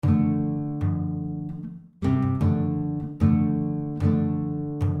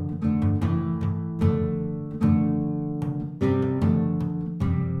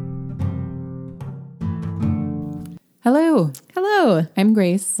Hello, Hello, I'm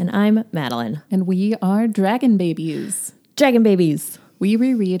Grace, and I'm Madeline. and we are Dragon Babies. Dragon Babies. We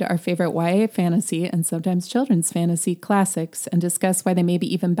reread our favorite YA fantasy and sometimes children's fantasy classics and discuss why they may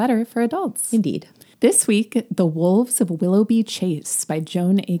be even better for adults. Indeed. This week, The Wolves of Willoughby Chase by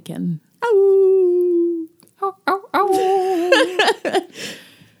Joan Aiken. Oh. Ow, ow, ow.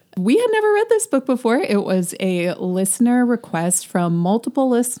 We had never read this book before. It was a listener request from multiple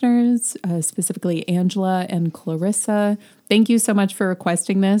listeners, specifically Angela and Clarissa. Thank you so much for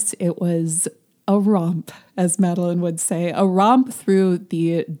requesting this. It was a romp, as Madeline would say, a romp through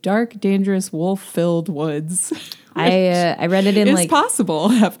the dark, dangerous, wolf-filled woods. I read it in It's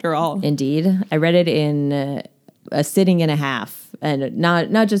possible, after all. Indeed. I read it in a sitting and a half, and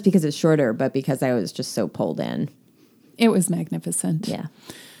not just because it's shorter, but because I was just so pulled in. It was magnificent. Yeah.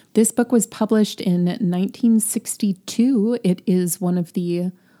 This book was published in 1962. It is one of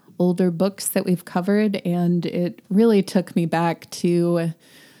the older books that we've covered, and it really took me back to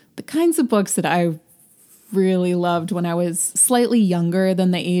the kinds of books that I really loved when I was slightly younger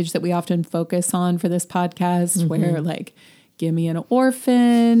than the age that we often focus on for this podcast, where like, give me an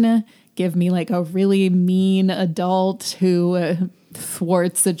orphan, give me like a really mean adult who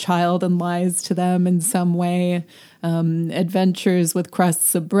thwarts a child and lies to them in some way. Adventures with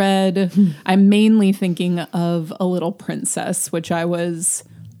crusts of bread. I'm mainly thinking of A Little Princess, which I was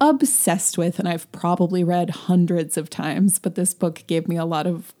obsessed with, and I've probably read hundreds of times, but this book gave me a lot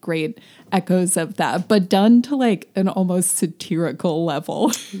of great echoes of that, but done to like an almost satirical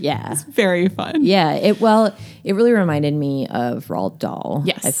level. Yeah. It's very fun. Yeah. It really reminded me of Roald Dahl.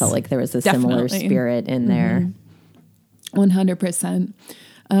 Yes. I felt like there was a similar Definitely. spirit in there. 100%.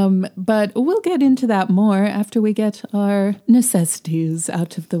 But we'll get into that more after we get our necessities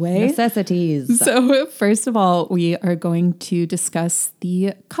out of the way. Necessities. So first of all, we are going to discuss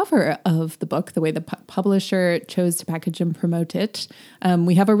the cover of the book, the way the publisher chose to package and promote it.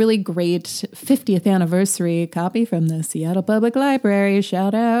 We have a really great 50th anniversary copy from the Seattle Public Library.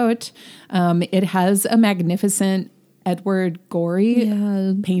 Shout out. It has a magnificent Edward Gorey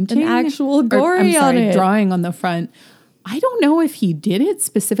painting. An actual Gorey on it. Drawing on the front. I don't know if he did it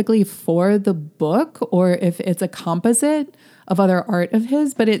specifically for the book or if it's a composite of other art of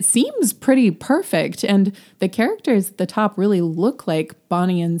his, but it seems pretty perfect. And the characters at the top really look like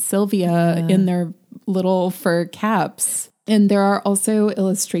Bonnie and Sylvia in their little fur caps. And there are also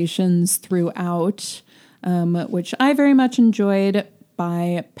illustrations throughout, which I very much enjoyed,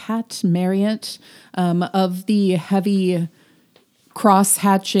 by Pat Marriott, of the heavy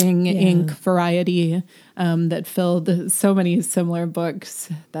cross-hatching ink variety that filled so many similar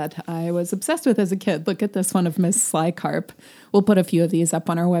books that I was obsessed with as a kid. Look at this one of Miss Slycarp. We'll put a few of these up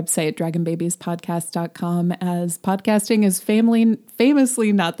on our website, dragonbabiespodcast.com, as podcasting is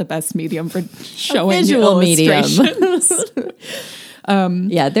famously not the best medium for showing visual illustrations.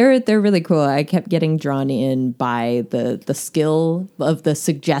 Yeah, they're really cool. I kept getting drawn in by the skill of the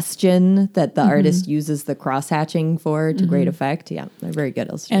suggestion that the artist uses the cross-hatching for to great effect. Yeah, they're very good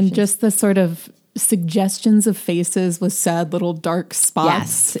illustrations. And just the sort of suggestions of faces with sad little dark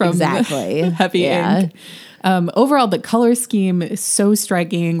spots from exactly. heavy ink. Overall, the color scheme is so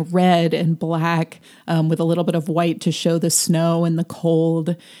striking, red and black, with a little bit of white to show the snow and the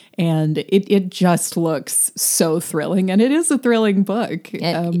cold. And it just looks so thrilling. And it is a thrilling book.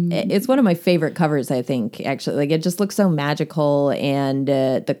 It's one of my favorite covers, I think, actually. Like, it just looks so magical. And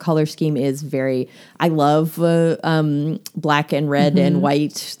the color scheme is I love black and red and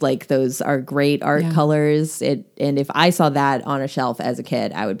white. Like, those are great art colors. And if I saw that on a shelf as a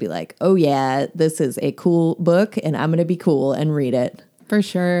kid, I would be like, oh, yeah, this is a cool book, and I'm going to be cool and read it. For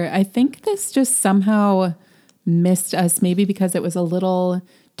sure. I think this just somehow missed us, maybe because it was a little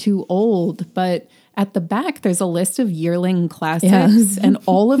too old, but at the back, there's a list of yearling classics, and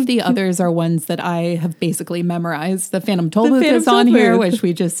all of the others are ones that I have basically memorized. The Phantom Tollbooth is on here, which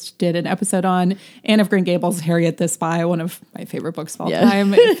we just did an episode on. Anne of Green Gables, Harriet the Spy, one of my favorite books of all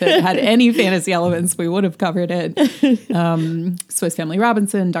time. If it had any fantasy elements, we would have covered it. Swiss Family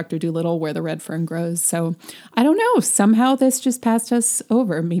Robinson, Dr. Dolittle, Where the Red Fern Grows. So I don't know. Somehow this just passed us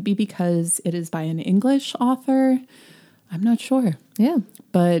over. Maybe because it is by an English author. I'm not sure. Yeah.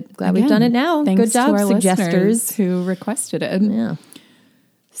 But glad we've done it now. Thanks Good job, to our suggesters listeners who requested it. Yeah.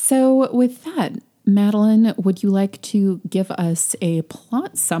 So with that, Madeline, would you like to give us a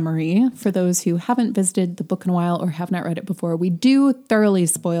plot summary for those who haven't visited the book in a while or have not read it before? We do thoroughly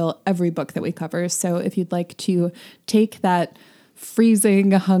spoil every book that we cover. So if you'd like to take that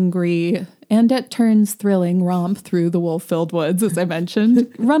freezing, hungry, and at turns thrilling romp through the wolf-filled woods, as I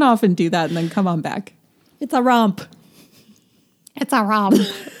mentioned, run off and do that and then come on back. It's a romp. It's a romp.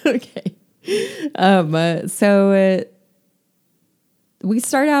 Okay. So we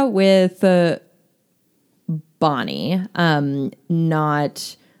start out with Bonnie,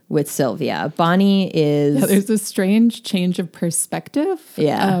 not with Sylvia. Bonnie is... Yeah, there's a strange change of perspective.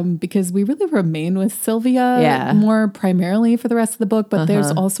 Yeah. Because we really remain with Sylvia more primarily for the rest of the book, but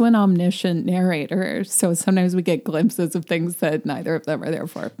there's also an omniscient narrator. So sometimes we get glimpses of things that neither of them are there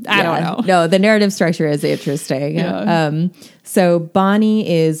for. I don't know. No, the narrative structure is interesting. Yeah. So Bonnie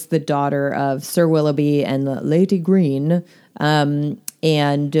is the daughter of Sir Willoughby and Lady Green.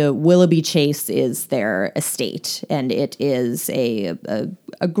 And Willoughby Chase is their estate, and it is a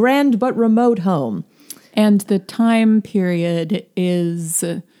grand but remote home. And the time period is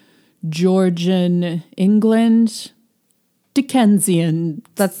Georgian England, Dickensian.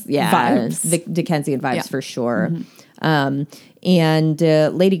 That's vibes. the Dickensian vibes for sure. And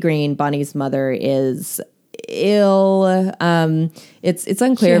Lady Green, Bonnie's mother, is ill. It's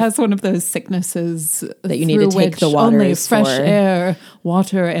unclear. She has one of those sicknesses that you need to take the waters only fresh for. air,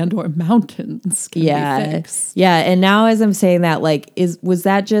 water, and or mountains can be fixed. Yeah. And now as I'm saying that, like, was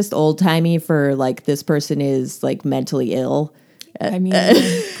that just old timey for like this person is like mentally ill? I mean,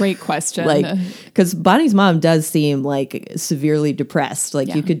 great question. Like, because Bonnie's mom does seem like severely depressed.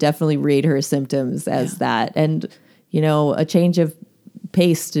 Like you could definitely read her symptoms as that. And, you know, a change of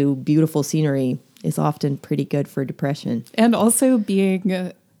pace to beautiful scenery is often pretty good for depression. And also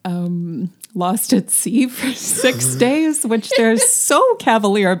being lost at sea for 6 days, which they're so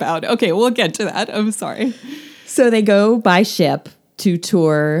cavalier about. Okay, we'll get to that. I'm sorry. So they go by ship to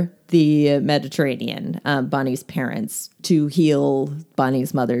tour the Mediterranean, Bonnie's parents, to heal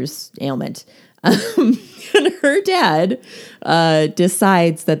Bonnie's mother's ailment. And her dad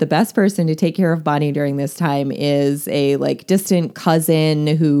decides that the best person to take care of Bonnie during this time is a like distant cousin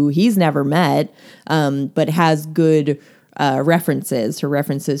who he's never met, but has good references. Her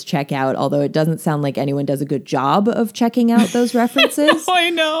references check out, although it doesn't sound like anyone does a good job of checking out those references. I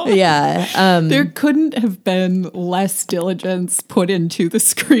know. Yeah. There couldn't have been less diligence put into the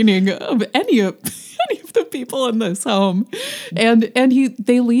screening of any of the people in this home. And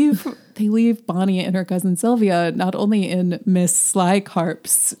they leave Bonnie and her cousin Sylvia not only in Miss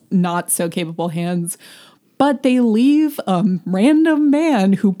Slycarp's not so capable hands, but they leave a random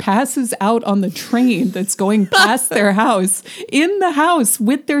man who passes out on the train that's going past their house in the house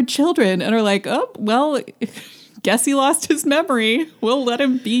with their children and are like, oh, well, guess he lost his memory. We'll let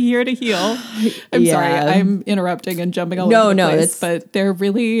him be here to heal. I'm sorry, I'm interrupting and jumping all over the place, but they're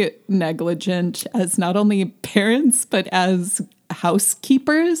really negligent as not only parents, but as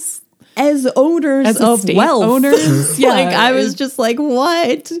housekeepers. As owners of wealth. Owners. Yeah. Like, I was just like,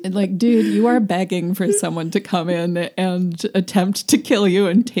 what? And like, dude, you are begging for someone to come in and attempt to kill you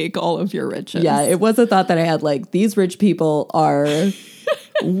and take all of your riches. Yeah, it was a thought that I had, like, these rich people are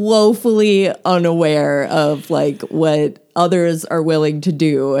woefully unaware of like what others are willing to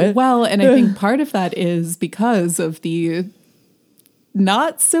do. Well, and I think part of that is because of the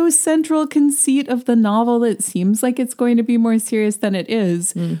not so central conceit of the novel that seems like it's going to be more serious than it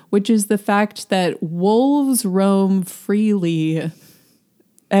is, which is the fact that wolves roam freely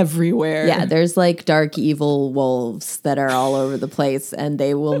everywhere. Yeah, there's like dark evil wolves that are all over the place and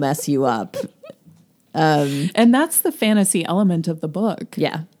they will mess you up. And that's the fantasy element of the book.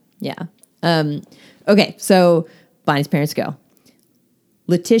 Yeah. Okay, so Bonnie's parents go.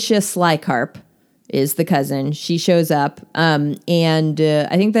 Letitia Slycarp is the cousin. She shows up, and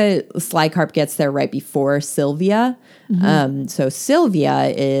I think that Slycarp gets there right before Sylvia. So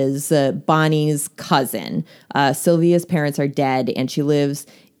Sylvia is Bonnie's cousin. Sylvia's parents are dead, and she lives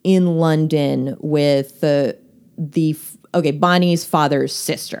in London with Bonnie's father's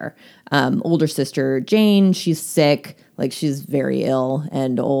sister, older sister Jane. She's sick. Like, she's very ill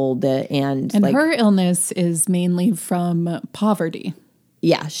and old, and like, her illness is mainly from poverty.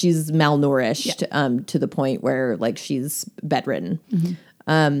 Yeah, she's malnourished to the point where like she's bedridden.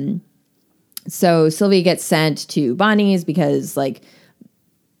 So Sylvia gets sent to Bonnie's because like,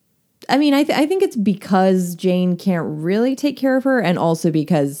 I mean, I think it's because Jane can't really take care of her, and also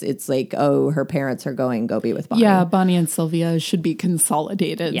because it's like, oh, her parents are go be with Bonnie. Yeah, Bonnie and Sylvia should be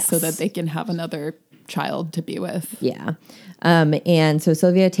consolidated so that they can have another child to be with. Yeah. And so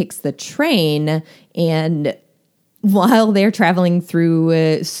Sylvia takes the train, and while they're traveling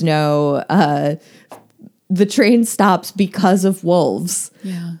through snow, the train stops because of wolves.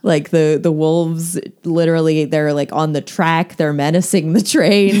 Yeah. Like the wolves literally, they're like on the track, they're menacing the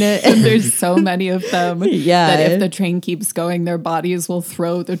train. And there's so many of them Yeah. that if the train keeps going, their bodies will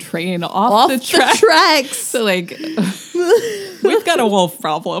throw the train off the tracks. tracks. So like, We've got a wolf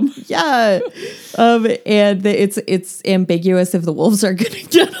problem. Yeah. And it's ambiguous if the wolves are going to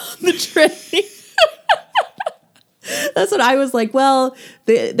get on the train. That's what I was like. Well,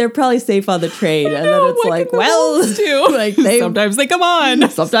 they're probably safe on the train, and then it's like, well, like sometimes they come on,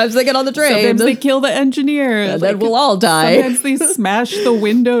 sometimes they get on the train, sometimes they kill the enengineer, and then we'll all die. Sometimes they smash the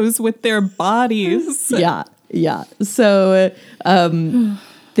windows with their bodies. Yeah. So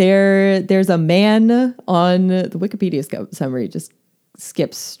there's a man on the Wikipedia summary. Just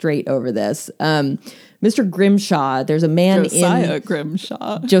skips straight over this. Mr. Grimshaw, there's a man Josiah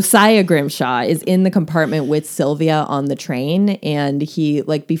Grimshaw is in the compartment with Sylvia on the train, and he,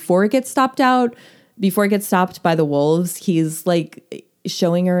 like, before it gets stopped by the wolves, he's like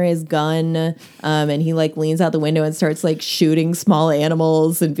showing her his gun, and he like leans out the window and starts like shooting small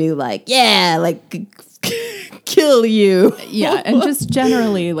animals and be like, yeah, like kill you. Yeah, and just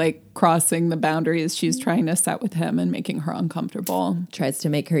generally like crossing the boundaries she's trying to set with him and making her uncomfortable. Tries to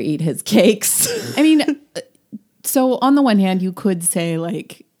make her eat his cakes. I mean, so on the one hand, you could say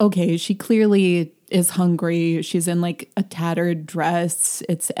like, okay, she clearly is hungry. She's in like a tattered dress.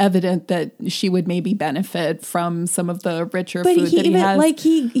 It's evident that she would maybe benefit from some of the richer food that he has. Like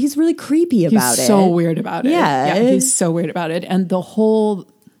he's really creepy about it. He's so weird about it. Yeah, he's so weird about it. And the whole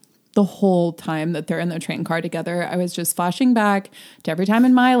time that they're in the train car together, I was just flashing back to every time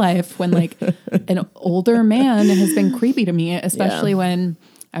in my life when like an older man has been creepy to me, especially when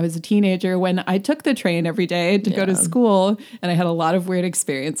I was a teenager, when I took the train every day to go to school, and I had a lot of weird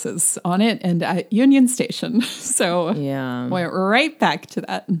experiences on it and at Union Station. So went right back to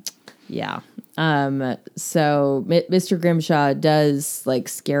that. Yeah. So Mr. Grimshaw does like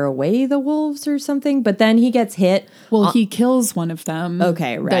scare away the wolves or something, but then he gets hit. Well, he kills one of them.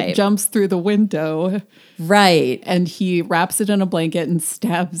 Okay, right. That jumps through the window. Right. And he wraps it in a blanket and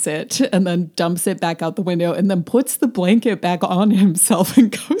stabs it and then dumps it back out the window and then puts the blanket back on himself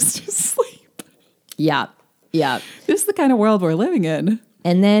and goes to sleep. Yeah. This is the kind of world we're living in.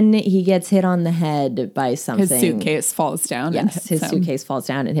 And then he gets hit on the head by something. His suitcase falls down. Yes, his suitcase falls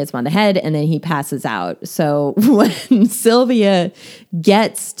down and hits him on the head, and then he passes out. So when Sylvia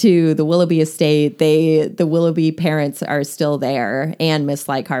gets to the Willoughby estate, the Willoughby parents are still there, and Miss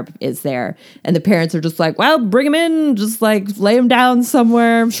Slycarp is there. And the parents are just like, well, bring him in, just like lay him down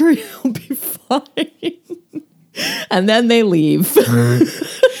somewhere. I'm sure he'll be fine. And then they leave.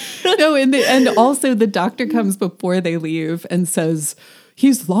 No, and also the doctor comes before they leave and says,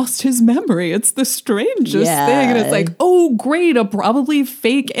 he's lost his memory. It's the strangest thing. And it's like, oh, great, a probably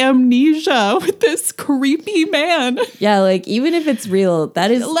fake amnesia with this creepy man. Yeah, like, even if it's real, that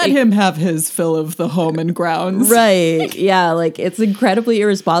is... Let him have his fill of the home and grounds. Right. Yeah, like, it's incredibly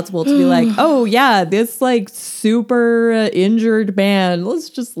irresponsible to be like, oh, yeah, this, like, super injured man, let's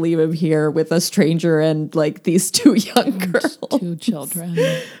just leave him here with a stranger and, like, these two young girls. 2 children.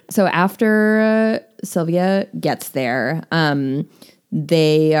 So after Sylvia gets there...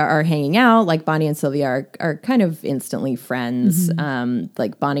 they are hanging out, like Bonnie and Sylvia are kind of instantly friends.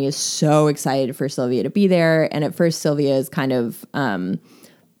 Like Bonnie is so excited for Sylvia to be there. And at first Sylvia is kind of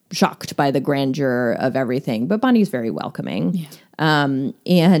shocked by the grandeur of everything, but Bonnie's very welcoming. Yeah.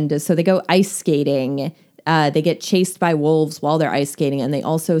 And so they go ice skating. They get chased by wolves while they're ice skating. And they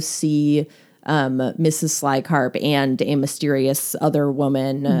also see Mrs. Slycarp and a mysterious other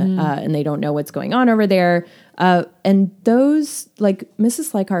woman, and they don't know what's going on over there. And those, like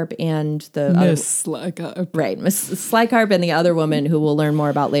Mrs. Slycarp and the Miss Slycarp, right? Mrs. Slycarp and the other woman, who we'll learn more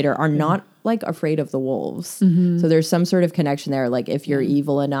about later, are not like afraid of the wolves. So there's some sort of connection there. Like if you're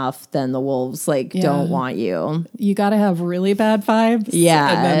evil enough, then the wolves don't want you. You got to have really bad vibes.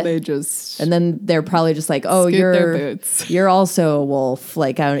 Yeah, and then they're probably just like, oh, you're also a wolf.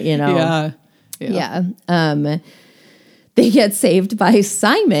 Like Yeah. They get saved by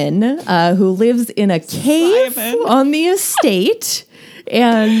Simon, who lives in a cave on the estate.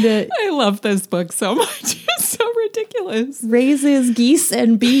 And I love this book so much. It's so ridiculous. Raises geese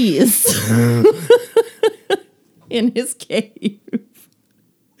and bees in his cave.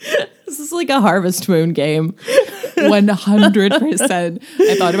 This is like a Harvest Moon game. 100%.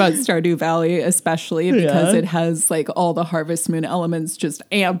 I thought about Stardew Valley, especially because it has like all the Harvest Moon elements just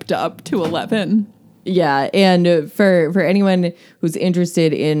amped up to 11. Yeah, and for anyone who's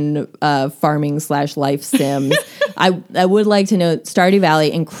interested in farming / life sims, I would like to know Stardew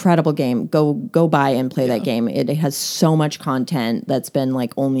Valley, incredible game. Go buy and play that game. It has so much content that's been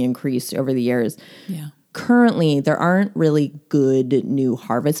like only increased over the years. Yeah. Currently, there aren't really good new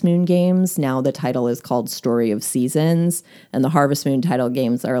Harvest Moon games. Now the title is called Story of Seasons, and the Harvest Moon title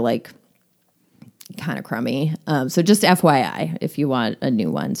games are like kind of crummy. So just FYI, if you want a new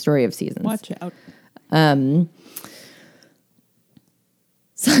one, Story of Seasons. Watch out.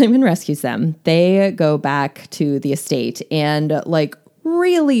 Simon rescues them. They go back to the estate, and like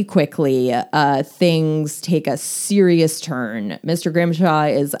really quickly, things take a serious turn. Mr. Grimshaw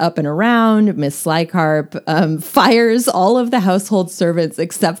is up and around. Miss Slycarp fires all of the household servants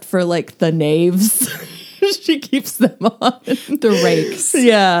except for like the knaves. She keeps them on. The rakes.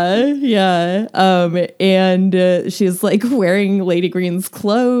 Yeah. And she's like wearing Lady Green's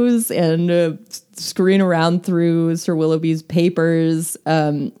clothes and scurrying around through Sir Willoughby's papers.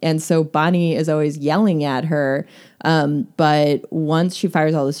 And so Bonnie is always yelling at her. But once she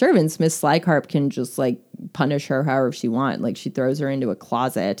fires all the servants, Miss Slycarp can just like punish her however she wants. Like she throws her into a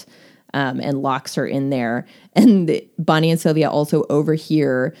closet and locks her in there. And Bonnie and Sylvia also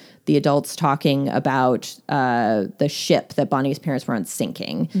overhear the adults talking about the ship that Bonnie's parents were on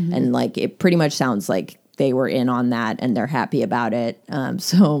sinking. Mm-hmm. And like it pretty much sounds like they were in on that and they're happy about it.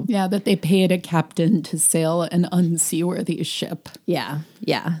 Yeah, that they paid a captain to sail an unseaworthy ship. Yeah.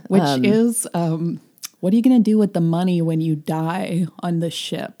 Which is... what are you going to do with the money when you die on the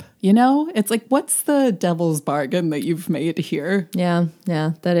ship? You know, it's like, what's the devil's bargain that you've made here? Yeah,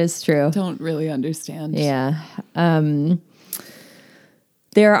 that is true. Don't really understand. Yeah.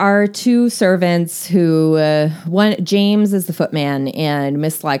 There are two servants who, James is the footman, and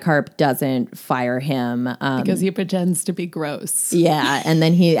Miss Slycarp doesn't fire him. Because he pretends to be gross. Yeah, and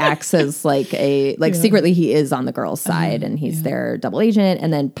then he acts as secretly he is on the girl's side, and he's their double agent.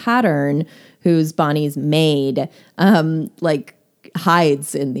 And then Pattern, who's Bonnie's maid,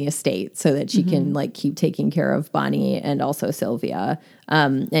 hides in the estate so that she can keep taking care of Bonnie and also Sylvia.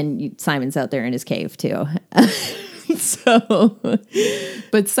 And Simon's out there in his cave too.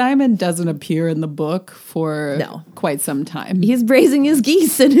 But Simon doesn't appear in the book for quite some time. He's braising his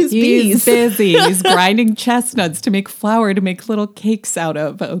geese and his bees. He's busy. He's grinding chestnuts to make flour to make little cakes out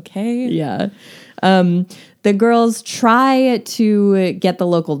of. Okay. Yeah. The girls try to get the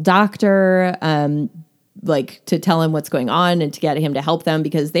local doctor, to tell him what's going on and to get him to help them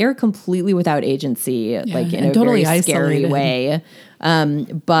because they're completely without agency, in a totally very scary way.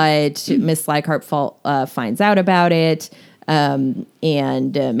 But Miss Slycarp finds out about it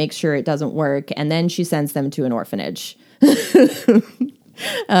and makes sure it doesn't work. And then she sends them to an orphanage. Which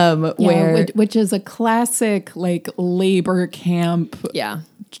is a classic labor camp. Yeah.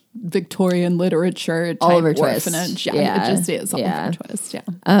 Victorian literature type Oliver orphanage. Twist. Yeah. It just is Oliver Twist. Yeah.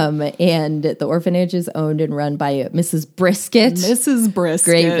 And the orphanage is owned and run by Mrs. Brisket. Mrs.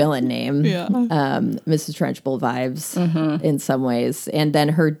 Brisket. Great villain name. Yeah. Mrs. Trunchbull vibes in some ways. And then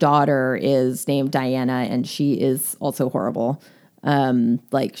her daughter is named Diana, and she is also horrible.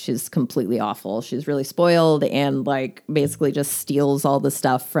 She's completely awful. She's really spoiled and basically just steals all the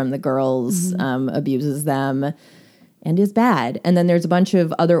stuff from the girls, abuses them. And is bad. And then there's a bunch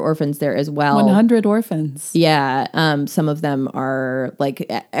of other orphans there as well. 100 orphans. Yeah. Some of them are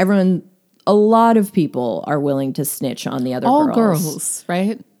a lot of people are willing to snitch on the other girls. All girls,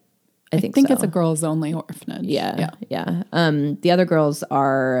 right? I think so. it's a girls only orphanage. Yeah. The other girls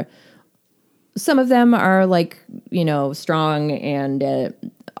are, some of them are strong and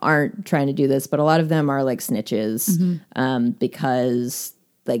aren't trying to do this, but a lot of them are snitches because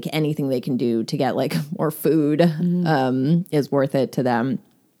anything they can do to get more food is worth it to them.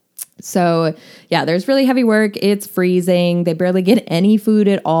 So yeah, there's really heavy work. It's freezing. They barely get any food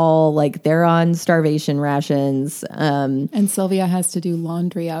at all. They're on starvation rations. And Sylvia has to do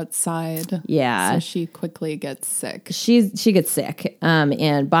laundry outside. Yeah. So she quickly gets sick. She gets sick.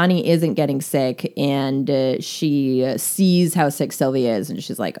 And Bonnie isn't getting sick. And she sees how sick Sylvia is. And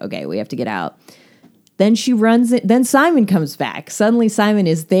she's like, okay, we have to get out. Then she runs it. Then Simon comes back. Suddenly Simon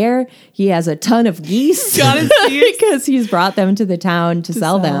is there. He has a ton of geese because he's brought them to the town to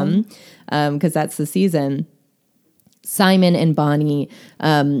sell them because that's the season. Simon and Bonnie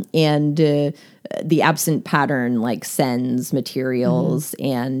and the absent Pattern sends materials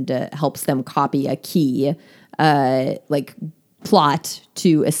and helps them copy a key plot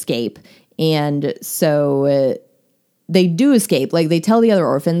to escape. And so they do escape. They tell the other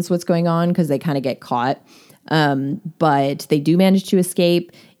orphans what's going on because they kind of get caught. But they do manage to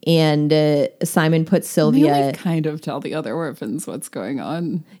escape. And Simon puts Sylvia... They kind of tell the other orphans what's going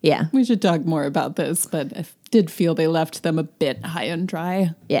on. Yeah. We should talk more about this, but I did feel they left them a bit high and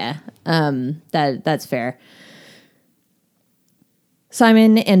dry. Yeah. That's fair.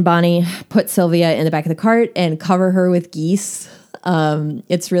 Simon and Bonnie put Sylvia in the back of the cart and cover her with geese.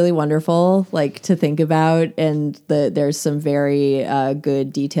 It's really wonderful, to think about, and there's some very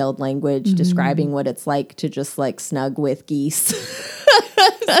good detailed language describing what it's like to just snug with geese,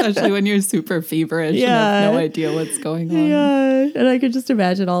 especially when you're super feverish and have no idea what's going on. Yeah, and I could just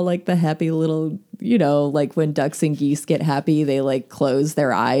imagine all the happy little like when ducks and geese get happy, they like close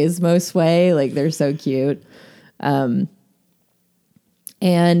their eyes most way. Like they're so cute. And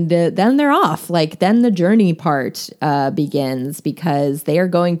then they're off. Like then the journey part begins because they are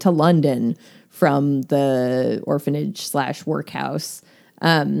going to London from the orphanage/workhouse.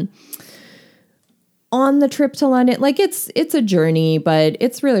 On the trip to London, like it's a journey, but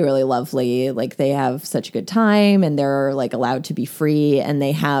it's really, really lovely. Like they have such a good time and they're like allowed to be free, and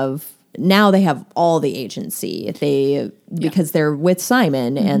they have all the agency. Because they're with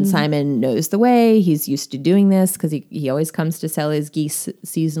Simon, and Simon knows the way. He's used to doing this because he always comes to sell his geese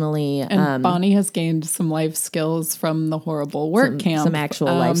seasonally. And Bonnie has gained some life skills from the horrible work camp. Some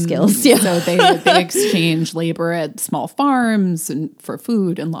actual life skills. Yeah. So they exchange labor at small farms and for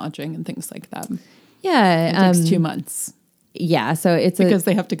food and lodging and things like that. Yeah. It takes 2 months. Yeah, so it's because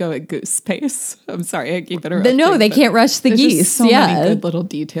they have to go at goose pace. I'm sorry, I keep interrupting. No, they can't rush the geese. Just so many good little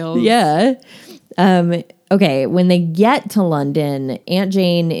details. Yeah. Okay, when they get to London, Aunt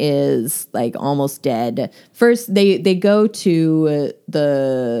Jane is like almost dead. First, they go to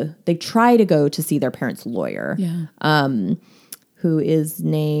they try to go to see their parents' lawyer. Yeah. Who is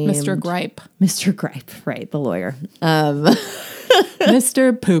named Mr. Gripe. Mr. Gripe, right? The lawyer.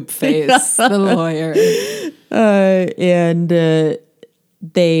 Mr. Poopface, the lawyer. And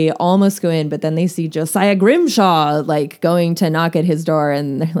they almost go in, but then they see Josiah Grimshaw like going to knock at his door,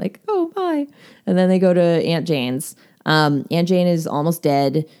 and they're like, "Oh, bye!" And then they go to Aunt Jane's. Aunt Jane is almost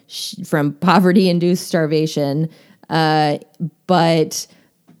dead from poverty-induced starvation, but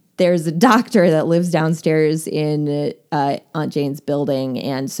there's a doctor that lives downstairs in Aunt Jane's building,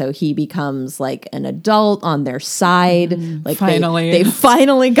 and so he becomes like an adult on their side. Like finally, they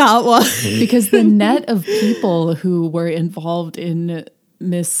finally got one because the net of people who were involved in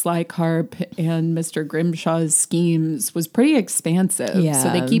Miss Slycarp and Mr. Grimshaw's schemes was pretty expansive. Yeah.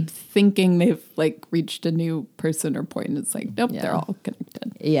 So they keep thinking they've like reached a new person or point. It's like, nope, they're all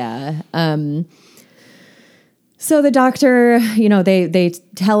connected. Yeah. So the doctor, they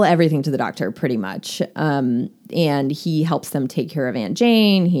tell everything to the doctor pretty much. And he helps them take care of Aunt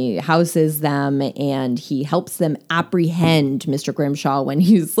Jane. He houses them, and he helps them apprehend Mr. Grimshaw when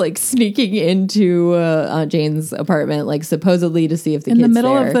he's like sneaking into Aunt Jane's apartment, like supposedly to see if the kid's in the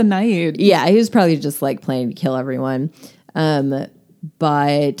middle there. of the night. Yeah, he was probably just like planning to kill everyone.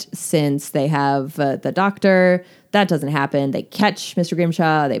 But since they have the doctor, that doesn't happen. They catch Mr.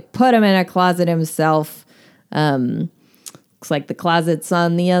 Grimshaw. They put him in a closet himself. Looks like the closet's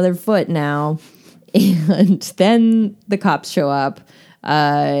on the other foot now. And then the cops show up.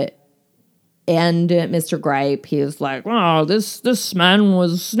 And Mr. Gripe, he was like, "Oh, this man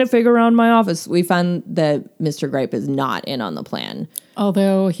was sniffing around my office." We find that Mr. Gripe is not in on the plan.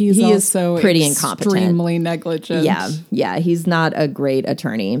 Although he also is pretty incompetent. Extremely negligent. Yeah, he's not a great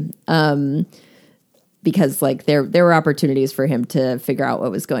attorney. Because like there were opportunities for him to figure out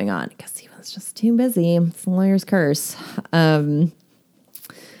what was going on because he was just too busy. It's the lawyer's curse.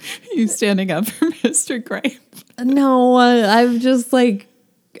 You standing up for Mr. Gripe? No, I'm just like,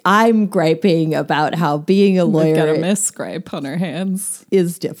 I'm griping about how being a lawyer We've got a Miss Gripe on our hands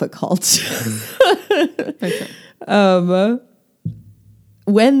is difficult. Perfect.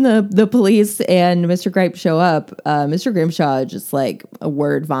 When the police and Mr. Gripe show up, Mr. Grimshaw just like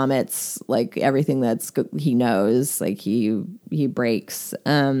word vomits like everything he knows. Like he breaks.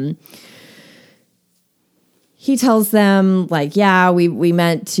 He tells them like, yeah, we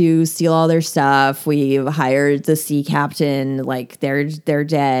meant to steal all their stuff. We hired the sea captain. Like they're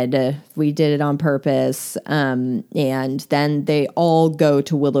dead. We did it on purpose. And then they all go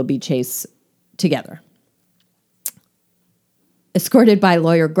to Willoughby Chase together, escorted by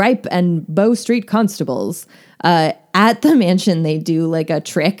Lawyer Gripe and Bow Street constables. At the mansion, they do like a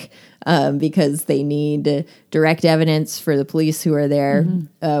trick because they need direct evidence for the police who are there,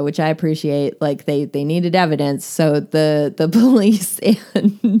 which I appreciate. Like they needed evidence, so the police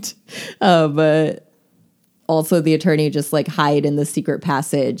and also the attorney just like hide in the secret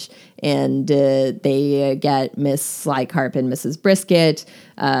passage, and they get Miss Slycarp and Mrs. Brisket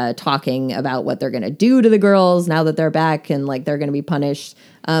talking about what they're going to do to the girls now that they're back and like they're going to be punished.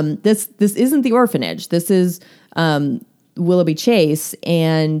 This isn't the orphanage. This is Willoughby Chase,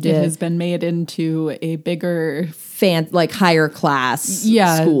 and it has been made into a bigger higher class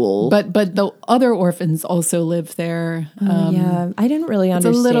school. But the other orphans also live there. I didn't really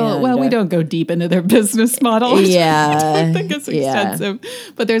understand. It's a little, we don't go deep into their business model. Yeah. I think it's extensive.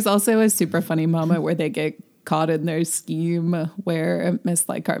 But there's also a super funny moment where they get caught in their scheme where Miss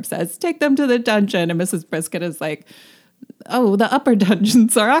Slycarp says, "Take them to the dungeon," and Mrs. Brisket is like, oh, the upper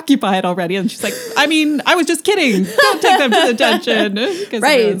dungeons are occupied already. And she's like, I mean, I was just kidding. Don't take them to the dungeon. Because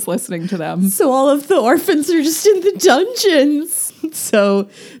everyone's listening to them. So all of the orphans are just in the dungeons. So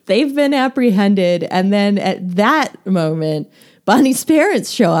they've been apprehended. And then at that moment, Bonnie's parents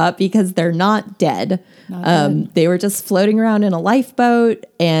show up because they're not dead. They were just floating around in a lifeboat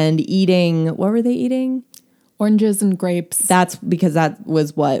and eating. What were they eating? Oranges and grapes. That's because that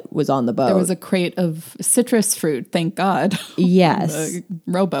was what was on the boat. There was a crate of citrus fruit, thank God. Yes. The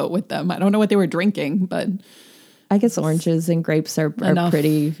rowboat with them. I don't know what they were drinking, but I guess oranges and grapes are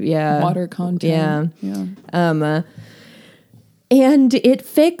pretty, water content. Yeah. And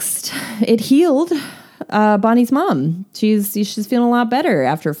it healed Bonnie's mom. She's feeling a lot better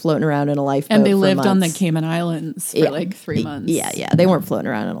after floating around in a lifeboat. And they lived on the Cayman Islands for like 3 months. Yeah. They weren't floating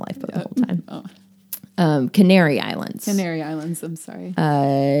around in a lifeboat the whole time. Canary Islands. Canary Islands, I'm sorry.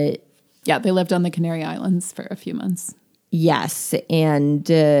 Yeah, they lived on the Canary Islands for a few months. Yes, and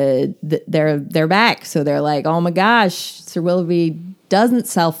they're back. So they're like, oh my gosh, Sir Willoughby doesn't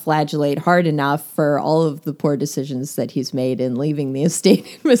self-flagellate hard enough for all of the poor decisions that he's made in leaving the estate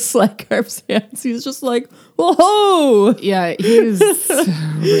in Miss Slycarp's hands. He's just like, whoa! Yeah, he's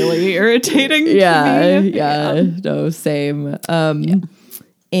really irritating to me. Yeah, no, same.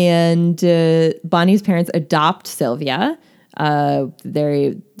 And Bonnie's parents adopt Sylvia.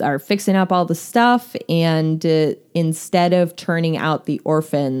 They are fixing up all the stuff, and instead of turning out the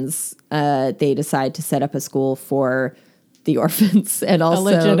orphans, they decide to set up a school for the orphans, and also a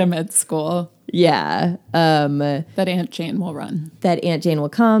legitimate school. Yeah, that Aunt Jane will run. That Aunt Jane will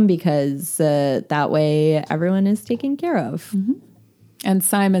come because that way everyone is taken care of. Mm-hmm. And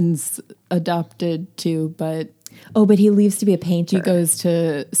Simon's adopted too, but he leaves to be a painter. He goes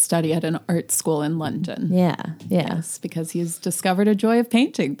to study at an art school in London. Yeah. Yes, because he's discovered a joy of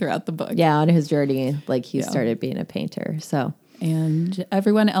painting throughout the book. Yeah, on his journey, he started being a painter. So, and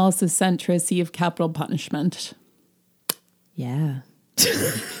everyone else is sent to receive capital punishment. Yeah.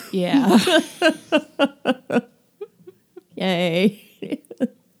 Yeah. Yay.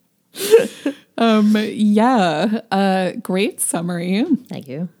 Great summary. Thank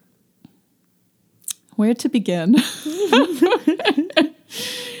you. Where to begin?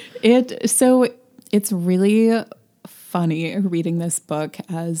 It's really funny reading this book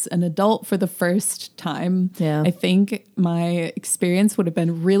as an adult for the first time. Yeah. I think my experience would have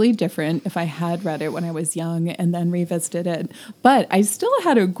been really different if I had read it when I was young and then revisited it. But I still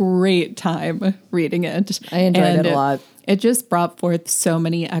had a great time reading it. I enjoyed it a lot. It just brought forth so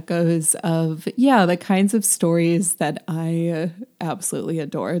many echoes of, the kinds of stories that I absolutely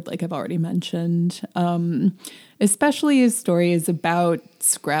adored, like I've already mentioned. Especially stories about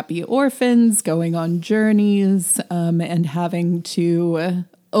scrappy orphans going on journeys and having to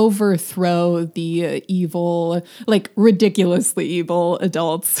overthrow the evil, ridiculously evil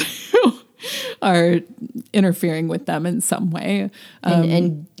adults who are interfering with them in some way.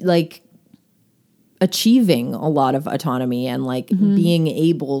 And achieving a lot of autonomy and being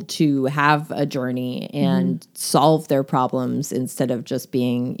able to have a journey and solve their problems instead of just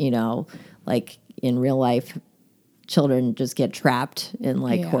being, in real life, children just get trapped in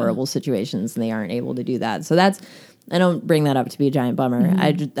horrible situations and they aren't able to do that. So I don't bring that up to be a giant bummer.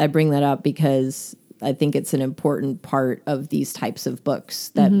 I bring that up because I think it's an important part of these types of books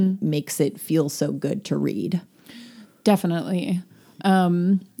that makes it feel so good to read. Definitely.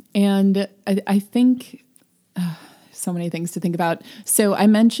 And I think so many things to think about. So I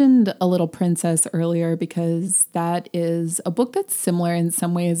mentioned A Little Princess earlier because that is a book that's similar in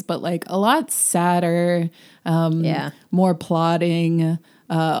some ways, but a lot sadder, more plotting,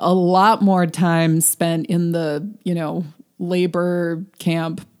 a lot more time spent in the, labor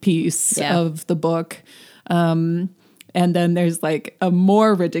camp piece of the book. And then there's a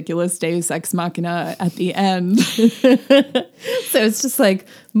more ridiculous Deus Ex Machina at the end. So it's just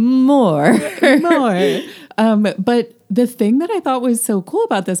more. But the thing that I thought was so cool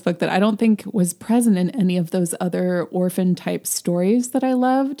about this book that I don't think was present in any of those other orphan type stories that I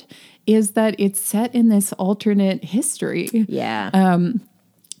loved is that it's set in this alternate history. Yeah.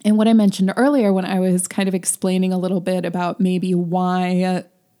 And what I mentioned earlier when I was kind of explaining a little bit about maybe why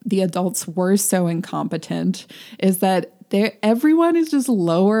the adults were so incompetent is that everyone is just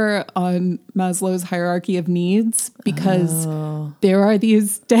lower on Maslow's hierarchy of needs because there are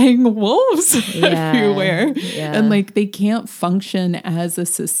these dang wolves everywhere. Yeah. And they can't function as a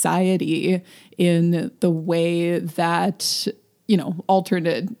society in the way that,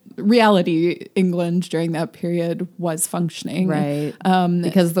 alternate reality England during that period was functioning. Right.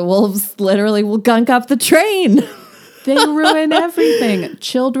 Because the wolves literally will gunk up the train. They ruin everything.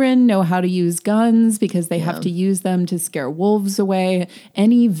 Children know how to use guns because they have to use them to scare wolves away.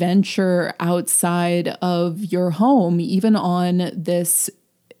 Any venture outside of your home, even on this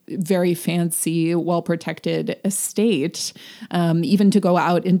very fancy, well-protected estate, even to go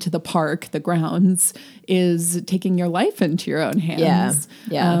out into the park, the grounds, is taking your life into your own hands.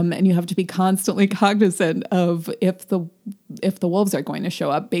 Yeah. And you have to be constantly cognizant of if the wolves are going to show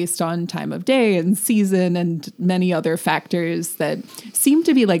up based on time of day and season and many other factors that seem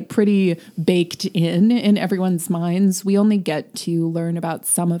to be like pretty baked in everyone's minds. We only get to learn about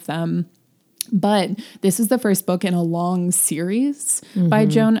some of them. But this is the first book in a long series by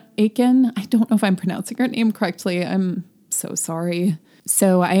Joan Aiken. I don't know if I'm pronouncing her name correctly. I'm so sorry.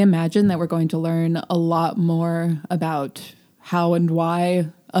 So I imagine that we're going to learn a lot more about how and why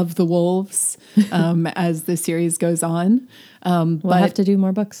of the wolves as the series goes on. We'll have to do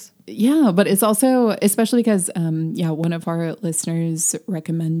more books. Yeah, but it's also, especially because, one of our listeners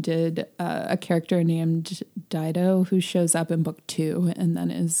recommended a character named Dido who shows up in book 2 and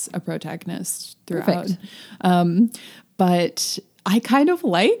then is a protagonist throughout. But I kind of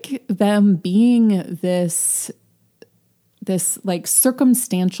like them being this like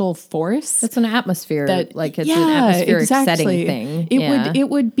circumstantial force. It's an atmosphere, that, like it's an atmospheric setting thing. It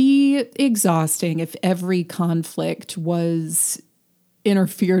would be exhausting if every conflict was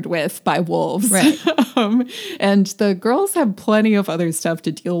interfered with by wolves. Right. And the girls have plenty of other stuff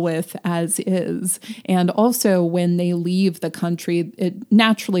to deal with as is. And also when they leave the country,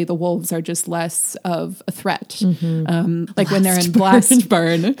 naturally the wolves are just less of a threat. Like when they're in Blast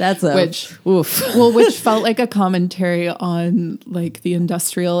Burn. That's which felt like a commentary on like the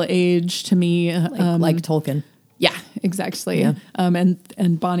industrial age to me. Like Tolkien. Yeah, exactly. Yeah.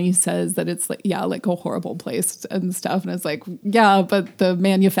 And Bonnie says that it's like a horrible place and stuff. And it's like, yeah, but the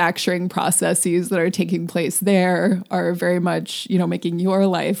manufacturing processes that are taking place there are very much, making your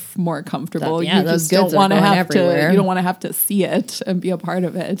life more comfortable. You those just don't want to have everywhere. to, you don't want to have to see it and be a part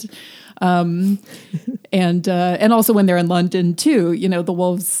of it. And also when they're in London too, the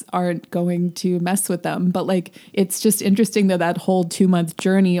wolves aren't going to mess with them. But like, it's just interesting that whole 2-month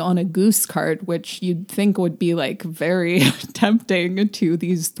journey on a goose cart, which you'd think would be like very tempting to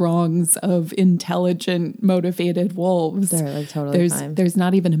these throngs of intelligent, motivated wolves. They're like totally fine. There's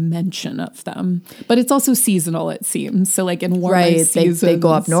not even a mention of them, but it's also seasonal, it seems. So like in warmer seasons, they go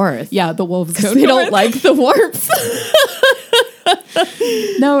up north. Yeah. The wolves go they north. don't like the warmth.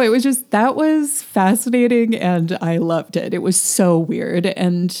 No, it was just, that was fascinating and I loved it. It was so weird.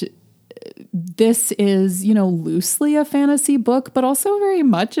 And this is, loosely a fantasy book, but also very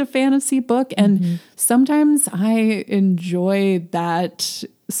much a fantasy book. And sometimes I enjoy that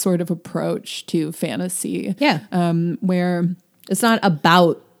sort of approach to fantasy. Yeah. Where it's not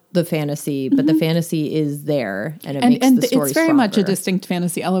about the fantasy, but the fantasy is there and it makes the story it's very stronger. much a distinct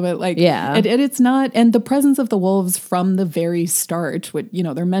fantasy element. Like, yeah. And it's not, and the presence of the wolves from the very start, what,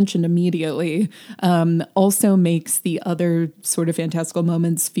 they're mentioned immediately, also makes the other sort of fantastical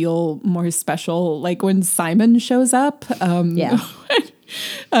moments feel more special. Like when Simon shows up, who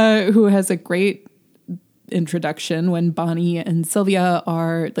has a great introduction when Bonnie and Sylvia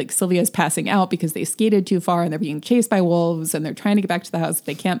Sylvia's passing out because they skated too far and they're being chased by wolves and they're trying to get back to the house.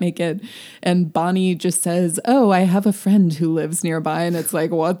 They can't make it. And Bonnie just says, "Oh, I have a friend who lives nearby." And it's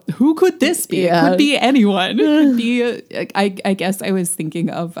like, what? Who could this be? Yeah. It could be anyone. It could be, I guess I was thinking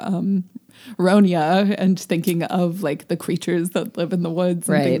of, Ronia and thinking of like the creatures that live in the woods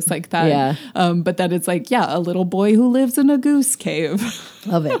and things like that. Yeah. But then it's like, a little boy who lives in a goose cave.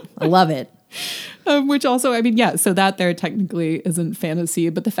 Love it. I love it. Which also, so that there technically isn't fantasy,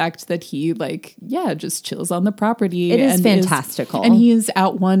 but the fact that he just chills on the property. It is fantastical. And he is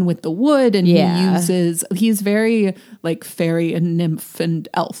at one with the wood and he's very like fairy and nymph and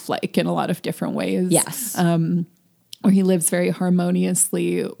elf-like in a lot of different ways. Yes. Where he lives very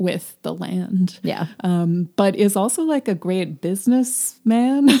harmoniously with the land. Yeah. But is also like a great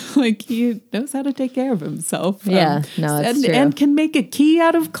businessman. Like he knows how to take care of himself. Yeah. That's true. And can make a key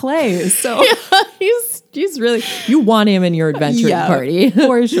out of clay. So he's really, you want him in your adventuring party.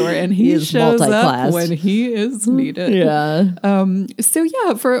 For sure. And he shows multi-classed up when he is needed. Yeah.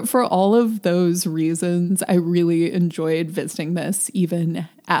 For all of those reasons, I really enjoyed visiting this even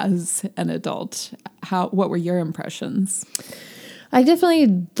as an adult. What were your impressions? I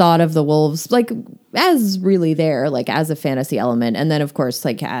definitely thought of the wolves like as really there, like as a fantasy element. And then of course,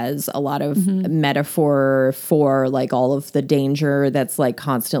 like as a lot of metaphor for like all of the danger that's like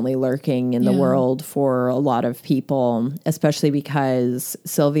constantly lurking in the world for a lot of people, especially because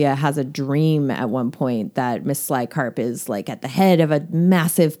Sylvia has a dream at one point that Miss Slycarp is like at the head of a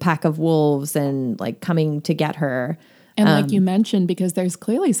massive pack of wolves and like coming to get her. And like you mentioned, because there's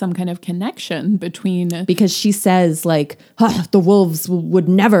clearly some kind of connection between... Because she says, like, the wolves would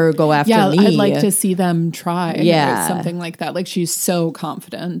never go after me. I'd like to see them try. Yeah. Or something like that. Like, she's so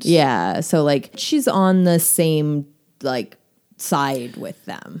confident. Yeah. So, like, she's on the same, like, side with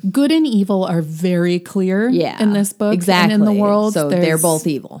them. Good and evil are very clear in this book. Exactly. And in the world. So they're both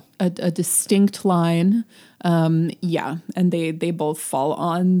evil. A distinct line. And they both fall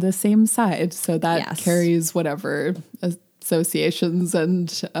on the same side. So that carries whatever associations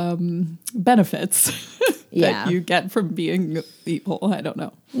and benefits that you get from being evil. I don't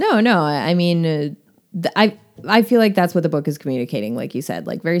know. No. I mean, I feel like that's what the book is communicating. Like you said,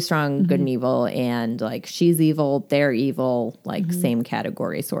 like very strong good and evil, and like she's evil, they're evil, like same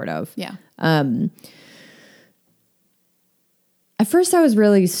category sort of. Yeah. At first, I was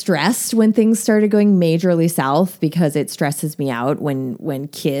really stressed when things started going majorly south because it stresses me out when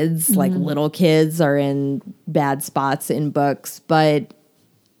kids, like little kids, are in bad spots in books. But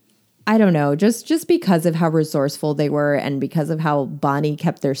I don't know, just because of how resourceful they were and because of how Bonnie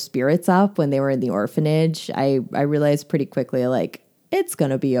kept their spirits up when they were in the orphanage, I realized pretty quickly, like, it's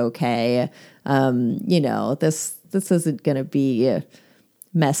going to be okay. This isn't going to be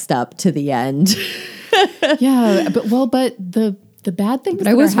messed up to to the end. Yeah, but the bad things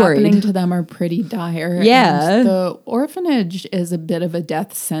that are happening to them are pretty dire. Yeah. And the orphanage is a bit of a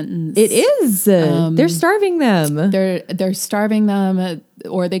death sentence. It is. They're starving them. They're starving them,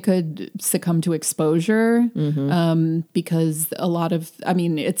 or they could succumb to exposure because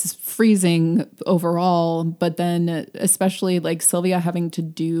it's freezing overall. But then especially like Sylvia having to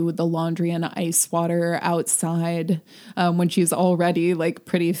do the laundry in ice water outside when she's already like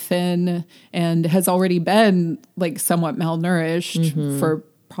pretty thin and has already been like somewhat malnourished for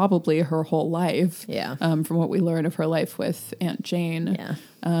probably her whole life. Yeah. From what we learn of her life with Aunt Jane. Yeah.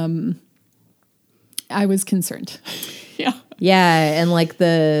 I was concerned. Yeah. Yeah,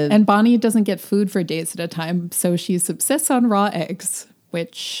 and Bonnie doesn't get food for days at a time, so she subsists on raw eggs,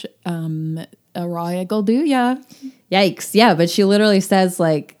 which a raw egg will do, yeah. Yikes. Yeah, but she literally says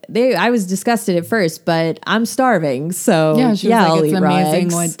like I was disgusted at first, but I'm starving, so yeah, she was like, I'll it's eat raw amazing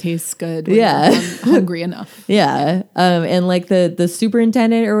eggs. what tastes good when you're hungry enough. Yeah. And like the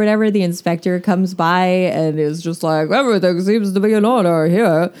superintendent or whatever, the inspector comes by and is just like, everything seems to be in order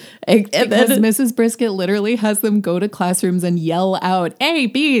here. Because Mrs. Brisket literally has them go to classrooms and yell out A,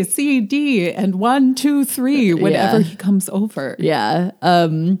 B, C, D, and 1, 2, 3 whenever he comes over. Yeah.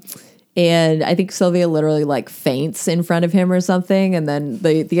 And I think Sylvia literally like faints in front of him or something, and then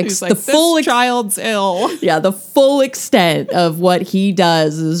the full child's ill. Yeah, the full extent of what he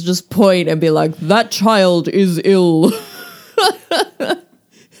does is just point and be like, that child is ill.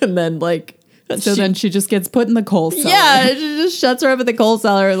 And then like then she just gets put in the coal cellar. Yeah, she just shuts her up in the coal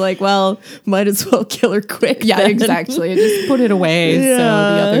cellar, like, well, might as well kill her quick. Yeah, then. Exactly. Just put it away so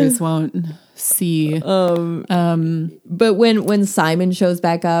the others won't see. But when Simon shows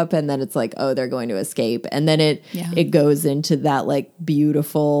back up, and then it's like, oh, they're going to escape, and then it goes into that like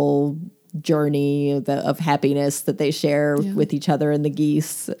beautiful journey of happiness that they share with each other and the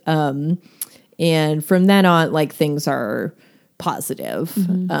geese. And from then on, like things are positive.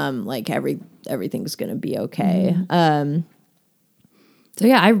 Like everything's going to be okay. So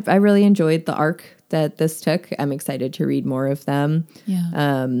yeah, I really enjoyed the arc that this took. I'm excited to read more of them.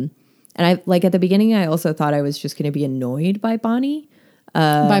 Yeah. And I like at the beginning, I also thought I was just going to be annoyed by Bonnie.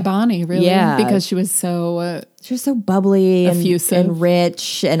 By Bonnie, really? Yeah. Because she was so... she was so bubbly effusive. And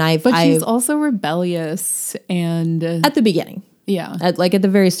rich. And she's also rebellious and... at the beginning. Yeah. At the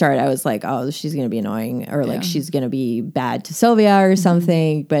very start, I was like, oh, she's going to be annoying, or like she's going to be bad to Sylvia or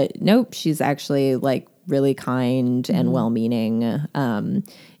something. But nope, she's actually like really kind and well-meaning and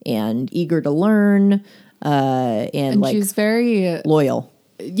eager to learn. And like she's very... loyal.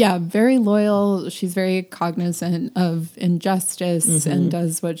 Yeah, very loyal. She's very cognizant of injustice and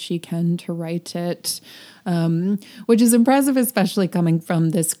does what she can to right it, which is impressive, especially coming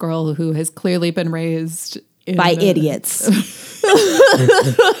from this girl who has clearly been raised by idiots.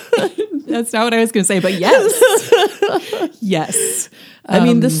 That's not what I was going to say, but yes. Yes. I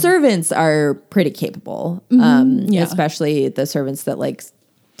mean, the servants are pretty capable, especially the servants that like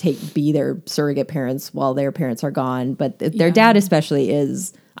be their surrogate parents while their parents are gone. But their dad especially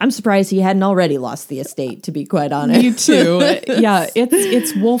is I'm surprised he hadn't already lost the estate, to be quite honest. Me too. Yeah,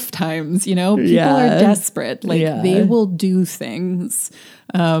 it's wolf times, People are desperate. Like they will do things.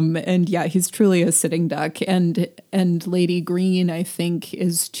 And yeah, he's truly a sitting duck. And Lady Green, I think,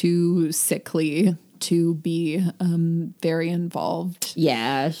 is too sickly to be very involved.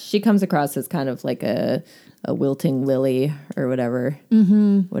 Yeah, she comes across as kind of like a wilting lily or whatever,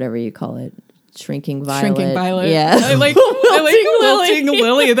 whatever you call it. Shrinking violet. Yeah. I like wilting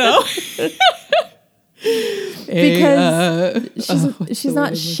lily though. Because she's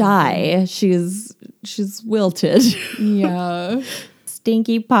not shy. She's wilted. Yeah.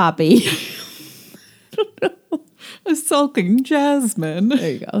 Stinky poppy. A sulking jasmine. There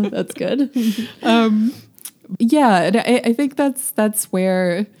you go. That's good. Yeah, and I think that's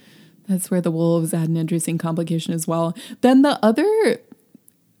where the wolves add an interesting complication as well. Then the other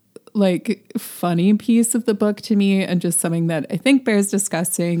funny piece of the book to me, and just something that I think bears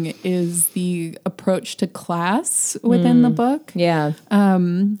discussing, is the approach to class within the book. Yeah.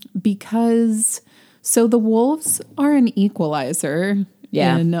 Because so the wolves are an equalizer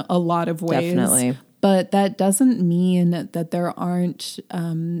in a lot of ways. Definitely. But that doesn't mean that there aren't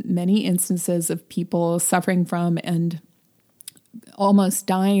many instances of people suffering from and almost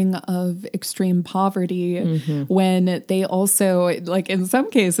dying of extreme poverty when they also, in some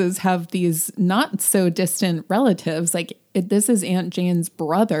cases, have these not so distant relatives. This is Aunt Jane's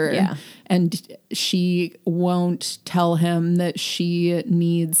brother, and she won't tell him that she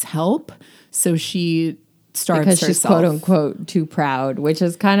needs help, so she starves because herself. She's quote unquote too proud, which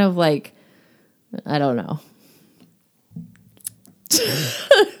is kind of I don't know.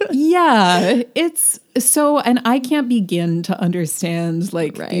 Yeah, it's so, and I can't begin to understand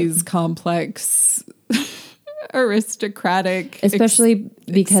these complex aristocratic, especially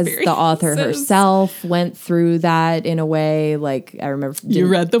because the author herself went through that in a way. I remember you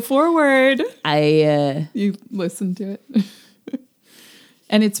read the foreword. You listened to it.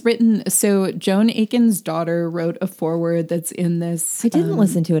 And it's written, so Joan Aiken's daughter wrote a foreword that's in this. I didn't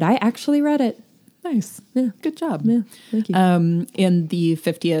listen to it. I actually read it. Nice. Yeah. Good job. Yeah. Thank you. In the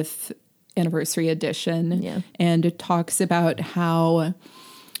 50th anniversary edition. Yeah. And it talks about how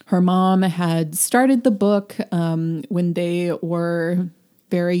her mom had started the book when they were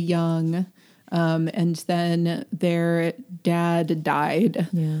very young. And then their dad died.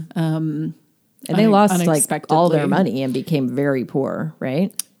 Yeah. And they lost all their money and became very poor,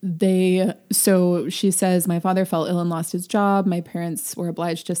 right? So she says, my father fell ill and lost his job. My parents were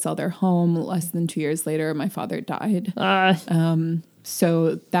obliged to sell their home. Less than 2 years later, my father died.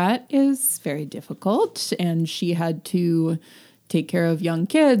 So that is very difficult. And she had to take care of young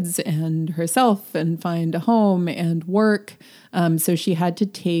kids and herself and find a home and work. So she had to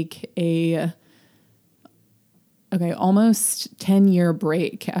take almost 10-year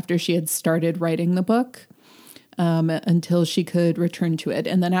break after she had started writing the book. Until she could return to it.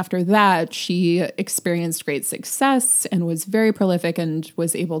 And then after that, she experienced great success and was very prolific and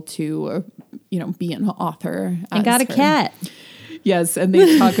was able to, be an author. And got a cat. Yes, and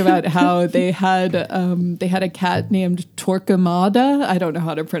they talk about how they had a cat named Torquemada. I don't know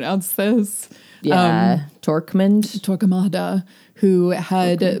how to pronounce this. Yeah, Torquemada, who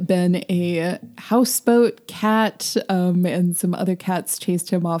had been a houseboat cat, and some other cats chased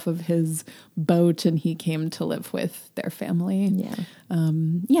him off of his boat, and he came to live with their family. Yeah.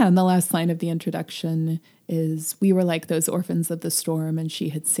 And the last line of the introduction is, "We were like those orphans of the storm, and she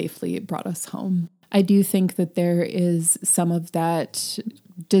had safely brought us home." I do think that there is some of that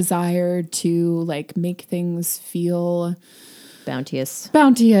desire to make things feel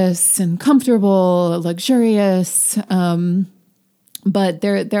bounteous and comfortable, luxurious. But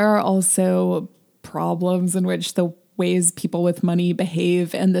there are also problems in which the ways people with money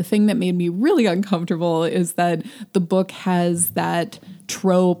behave. And the thing that made me really uncomfortable is that the book has that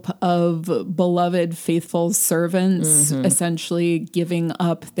trope of beloved, faithful servants essentially giving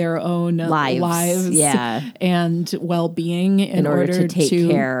up their own lives and well-being in order to take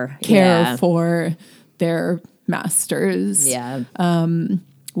care for their masters. Yeah.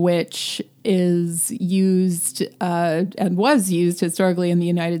 Which is used and was used historically in the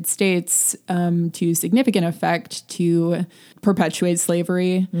United States to significant effect to perpetuate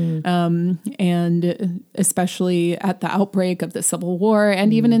slavery, and especially at the outbreak of the Civil War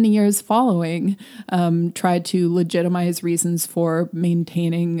and even in the years following, tried to legitimize reasons for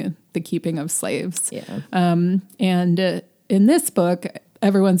maintaining the keeping of slaves. Yeah. And in this book,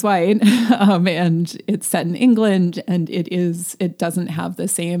 everyone's white, and it's set in England, and it doesn't have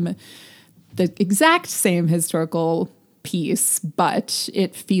the exact same historical piece, but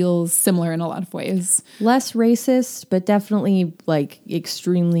it feels similar in a lot of ways. Less racist, but definitely like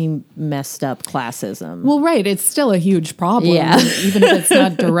extremely messed up classism. Well, right. It's still a huge problem, even if it's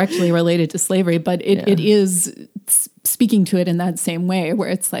not directly related to slavery, but it is speaking to it in that same way where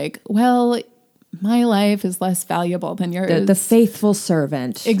it's like, well, my life is less valuable than yours. The faithful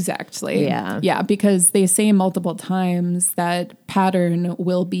servant. Exactly. Yeah. Yeah, because they say multiple times that Pattern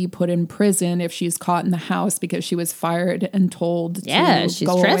will be put in prison if she's caught in the house because she was fired and told to she's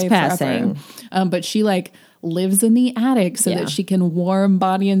go trespassing. away forever. But she like lives in the attic so that she can warm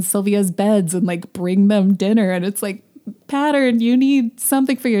Bonnie and Sylvia's beds and like bring them dinner. And it's like, Pattern, you need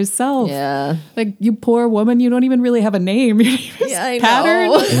something for yourself. Yeah. Like, you poor woman, you don't even really have a name. Your name is I Pattern.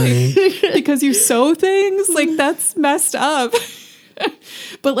 know. Like, because you sew things. Like, that's messed up.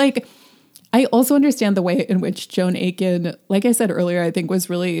 But like, I also understand the way in which Joan Aiken, like I said earlier, I think was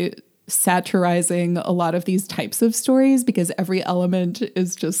really satirizing a lot of these types of stories because every element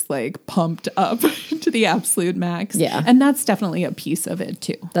is just like pumped up to the absolute max. Yeah. And that's definitely a piece of it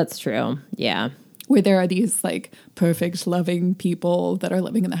too. That's true. Yeah. Where there are these like perfect, loving people that are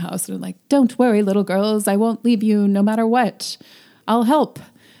living in the house and are like, don't worry, little girls, I won't leave you no matter what. I'll help.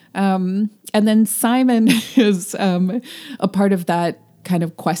 And then Simon is a part of that kind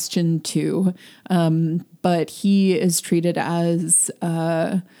of question too. But he is treated as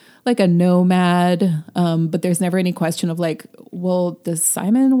like a nomad. But there's never any question of like, well, does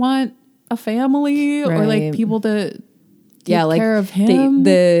Simon want a family or like people to take care of him?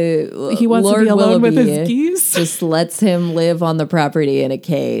 He wants Lord to be alone with Willoughby his geese. just lets him live on the property in a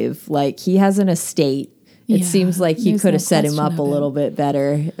cave. Like he has an estate. It seems like he could have set him up a little bit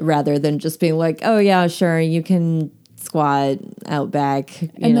better rather than just being like, oh yeah, sure, you can squat out back.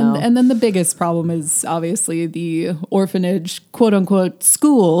 And then the biggest problem is obviously the orphanage, quote unquote,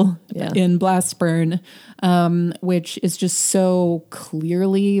 school in Blastburn, which is just so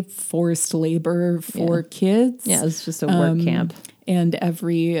clearly forced labor for kids. Yeah, it's just a work camp. And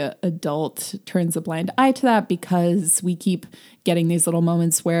every adult turns a blind eye to that because we keep getting these little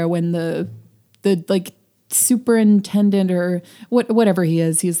moments where when the like superintendent or whatever he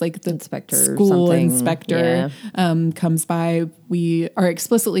is, he's like the inspector, school inspector, comes by. We are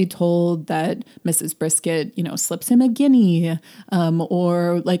explicitly told that Mrs. Brisket, slips him a guinea,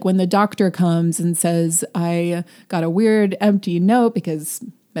 or like when the doctor comes and says, I got a weird empty note because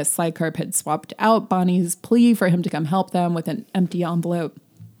Miss Slycarp had swapped out Bonnie's plea for him to come help them with an empty envelope.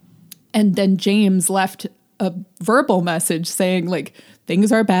 And then James left a verbal message saying like, things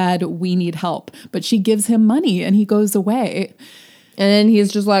are bad, we need help. But she gives him money and he goes away. And then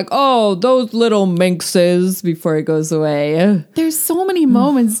he's just like, oh, those little minxes before he goes away. There's so many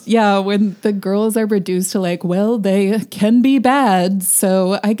moments, when the girls are reduced to like, well, they can be bad.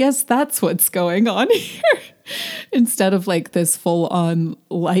 So I guess that's what's going on here. Instead of like this full on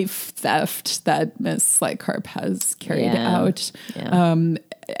life theft that Miss Slycarp has carried out. Yeah.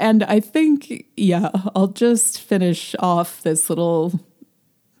 And I think, I'll just finish off this little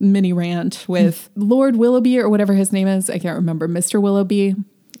mini rant with Lord Willoughby or whatever his name is. I can't remember. Mr. Willoughby.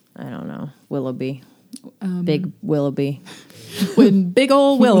 I don't know. Willoughby. Big Willoughby. When big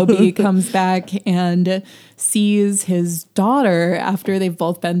old Willoughby comes back and sees his daughter after they've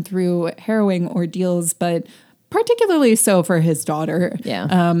both been through harrowing ordeals, but particularly so for his daughter.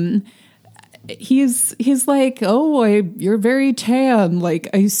 Yeah. He's like, oh, you're very tan. Like,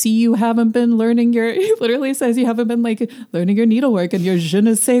 I see you haven't been learning he literally says you haven't been like learning your needlework and your je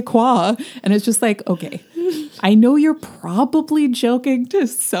ne sais quoi. And it's just like, okay, I know you're probably joking to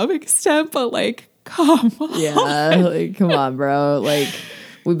some extent, but like, come on. Yeah, like, come on, bro. Like,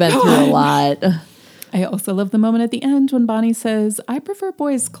 we've been through a lot. I also love the moment at the end when Bonnie says, I prefer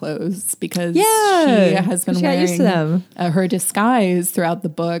boys' clothes because she has been wearing her disguise throughout the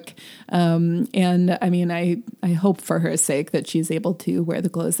book. And I mean, I hope for her sake that she's able to wear the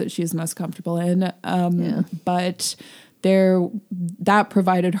clothes that she's most comfortable in. But that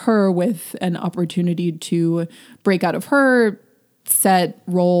provided her with an opportunity to break out of her set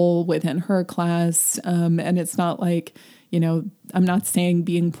role within her class. And it's not like, I'm not saying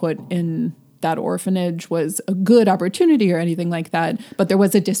being put in that orphanage was a good opportunity or anything like that, but there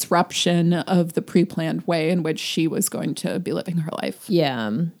was a disruption of the pre-planned way in which she was going to be living her life.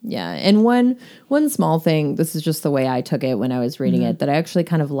 Yeah. And one small thing, this is just the way I took it when I was reading it, that I actually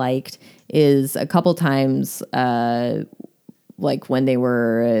kind of liked is a couple times, like when they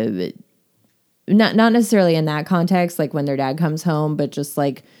were not necessarily in that context, like when their dad comes home, but just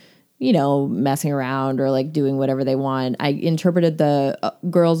like messing around or like doing whatever they want. I interpreted the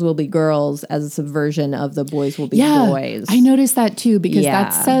girls will be girls as a subversion of the boys will be boys. I noticed that too, because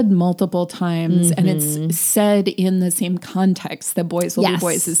that's said multiple times and it's said in the same context that boys will be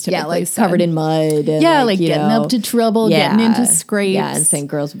boys is typically like said. covered in mud. And like getting up to trouble, getting into scrapes. Yeah, and saying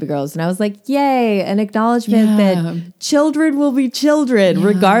girls will be girls. And I was like, yay, an acknowledgement that children will be children,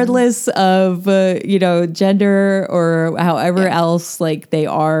 regardless of, gender or however else like they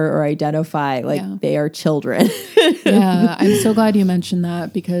are or identify, like they are children. I'm so glad you mentioned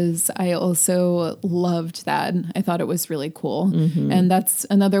that, because I also loved that. I thought it was really cool. And that's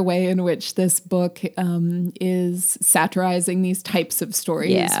another way in which this book is satirizing these types of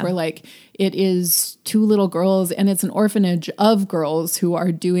stories where like it is two little girls and it's an orphanage of girls who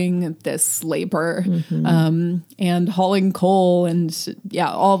are doing this labor and hauling coal and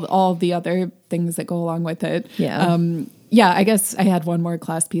all the other things that go along with it. I guess I had one more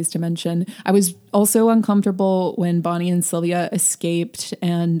class piece to mention. I was also uncomfortable when Bonnie and Sylvia escaped,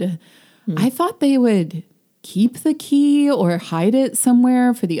 and I thought they would keep the key or hide it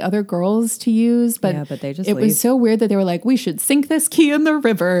somewhere for the other girls to use. But they just it was so weird that they were like, we should sink this key in the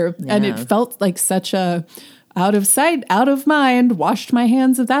river. And it felt like such a out of sight, out of mind, washed my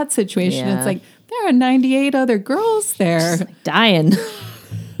hands of that situation. It's like, there are 98 other girls there. Just like dying.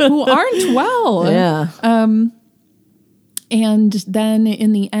 Who aren't well. And then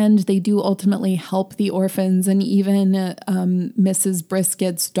in the end, they do ultimately help the orphans. And even Mrs.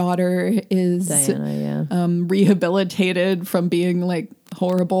 Brisket's daughter is Diana, rehabilitated from being like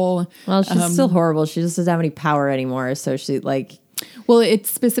horrible. Well, she's still horrible. She just doesn't have any power anymore. So she like... Well, it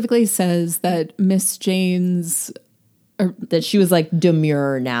specifically says that Miss Jane's... that she was like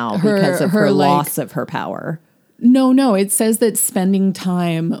demure now because of her loss of her power. No. It says that spending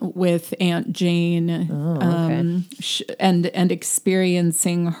time with Aunt Jane and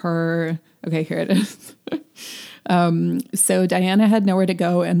experiencing her... Okay, here it is. So Diana had nowhere to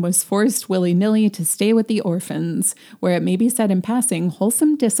go and was forced willy-nilly to stay with the orphans, where it may be said in passing,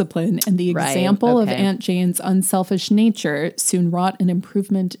 wholesome discipline and the example of Aunt Jane's unselfish nature soon wrought an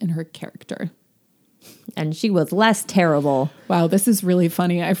improvement in her character. And she was less terrible. Wow, this is really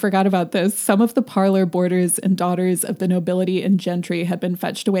funny. I forgot about this. Some of the parlor boarders and daughters of the nobility and gentry had been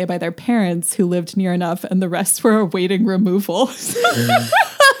fetched away by their parents, who lived near enough, and the rest were awaiting removal. Those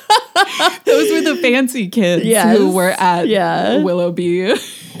were the fancy kids who were at Willoughby.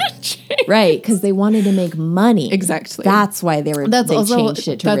 Right, because they wanted to make money. Exactly. That's why they changed it to rich people's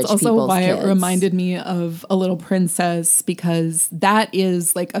kids. That's also why it reminded me of A Little Princess, because that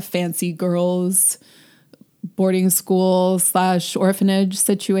is like a fancy girls boarding school / orphanage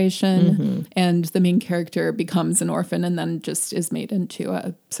situation, and the main character becomes an orphan and then just is made into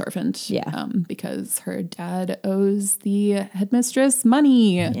a servant because her dad owes the headmistress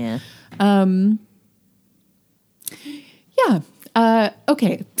money.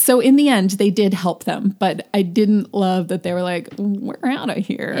 Okay, so in the end, they did help them, but I didn't love that they were like, we're out of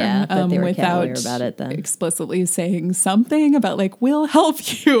here. But they were without about it then. Explicitly saying something about like, we'll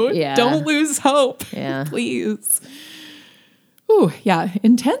help you. Don't lose hope. Please. Ooh,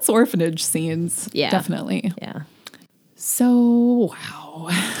 intense orphanage scenes. Definitely. So, wow.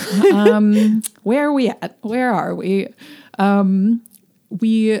 Where are we at? Where are we?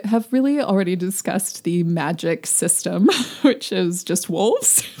 We have really already discussed the magic system, which is just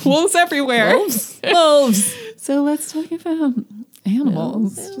wolves. Wolves everywhere. Wolves. So let's talk about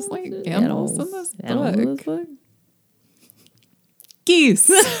animals. Just like animals in this book. Geese.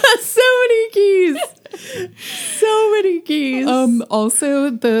 So many geese. So many geese. Also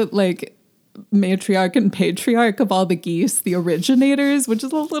the like matriarch and patriarch of all the geese, the originators, which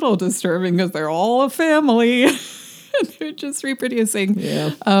is a little disturbing because they're all a family. They're just reproducing,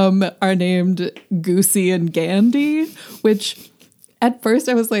 are named Goosey and Gandy, which at first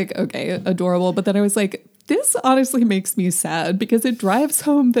I was like, okay, adorable. But then I was like, this honestly makes me sad, because it drives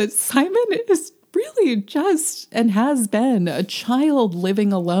home that Simon is really just and has been a child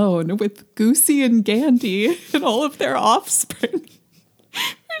living alone with Goosey and Gandy and all of their offspring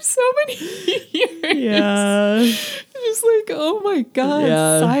for so many years. Just like, oh my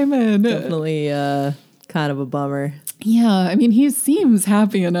God, Simon. Definitely kind of a bummer. Yeah, I mean, he seems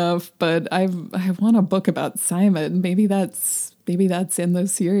happy enough, but I want a book about Simon. Maybe that's in the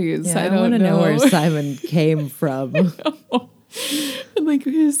series. Yeah, I don't want to know where Simon came from. And like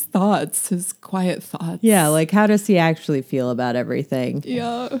his thoughts, his quiet thoughts. Yeah, like how does he actually feel about everything?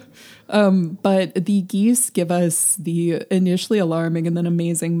 Yeah. But the geese give us the initially alarming and then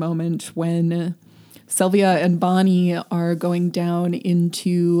amazing moment when Sylvia and Bonnie are going down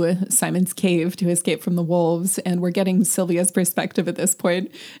into Simon's cave to escape from the wolves, and we're getting Sylvia's perspective at this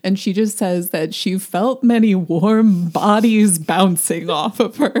point, and she just says that she felt many warm bodies bouncing off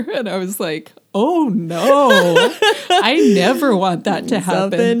of her, and I was like, oh no, I never want that to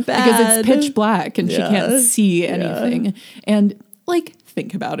happen because it's pitch black and she can't see anything. And like,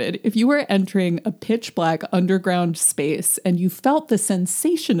 think about it. If you were entering a pitch black underground space and you felt the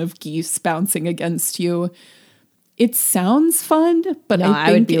sensation of geese bouncing against you, it sounds fun, but No,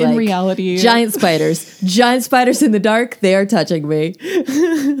 I think in reality, giant spiders in the dark, they are touching me. do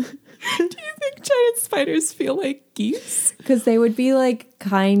you think giant spiders feel like geese? Because they would be like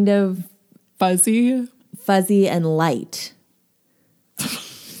kind of Fuzzy and light.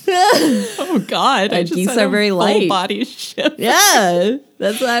 Oh God! I just geese had are a very full light. body shift. Yeah,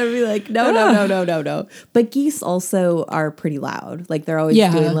 that's why I'd be like, no. But geese also are pretty loud. Like they're always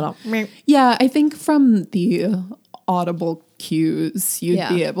doing little. Yeah, I think from the audible cues, you'd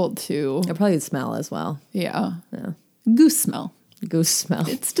be able to. They'll probably smell as well. Yeah. Goose smell. Goose smell.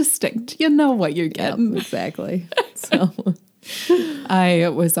 It's distinct. You know what you're getting. Exactly. So. I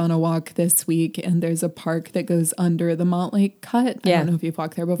was on a walk this week, and there's a park that goes under the Montlake Cut. I don't know if you've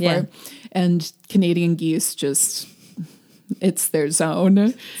walked there before. Yeah. And Canadian geese just, it's their zone.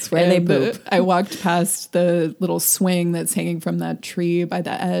 It's where they poop. I walked past the little swing that's hanging from that tree by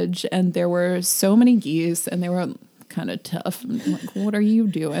the edge, and there were so many geese, and they were kind of tough. I'm like, what are you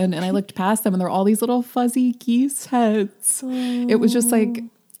doing? And I looked past them, and there were all these little fuzzy geese heads. It was just like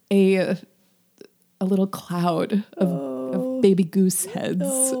a little cloud of baby goose heads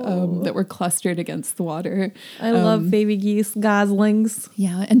that were clustered against the water. I love baby geese, goslings.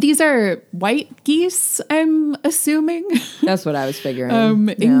 Yeah, and these are white geese, I'm assuming. That's what I was figuring.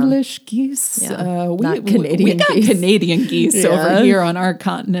 English geese. Not Canadian we got geese. Canadian geese over here on our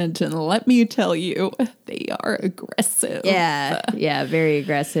continent, and let me tell you, they are aggressive. Yeah, very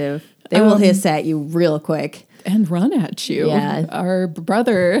aggressive. They will hiss at you real quick. And run at you. Yeah. Our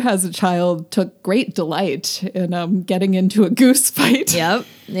brother, as a child, took great delight in getting into a goose fight. Yep.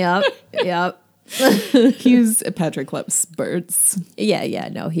 He's Patrick loves birds. Yeah.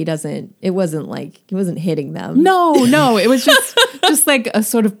 No, he doesn't. It wasn't like he wasn't hitting them. No. It was just like a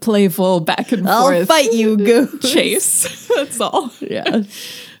sort of playful back and forth. I'll fight you, goose. Chase. That's all. Yeah.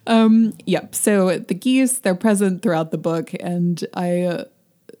 Yep. So the geese, they're present throughout the book, and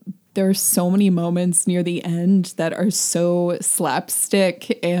there are so many moments near the end that are so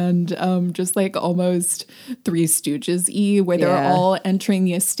slapstick and just like almost Three Stooges-y, where they're all entering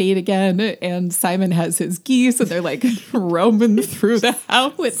the estate again, and Simon has his geese, and they're like roaming through the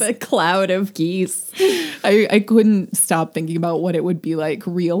house with a cloud of geese. I couldn't stop thinking about what it would be like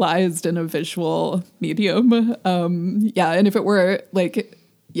realized in a visual medium. And if it were like...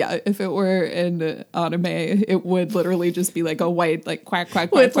 Yeah, if it were an anime, it would literally just be like a white, like quack,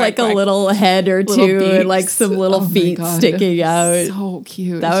 quack, with quack, like quack, a little head or two beaks. and like some little feet sticking out. So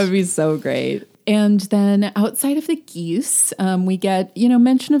cute. That would be so great. And then outside of the geese, we get,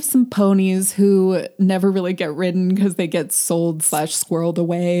 mention of some ponies who never really get ridden because they get sold/squirreled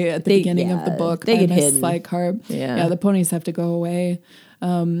away at the beginning of the book. They get hidden. Flycarp. Yeah, the ponies have to go away.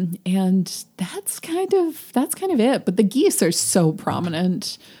 And that's kind of it. But the geese are so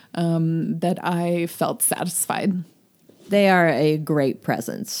prominent that I felt satisfied. They are a great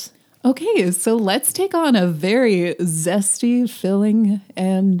presence. Okay, so let's take on a very zesty, filling,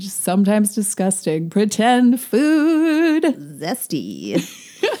 and sometimes disgusting pretend food. Zesty.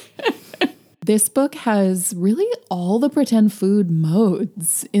 This book has really all the pretend food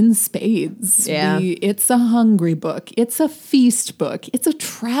modes in spades. Yeah. It's a hungry book. It's a feast book. It's a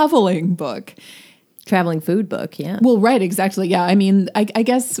traveling book. Traveling food book, yeah. Well, right, exactly. Yeah, I mean, I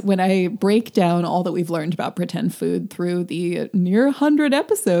guess when I break down all that we've learned about pretend food through the near 100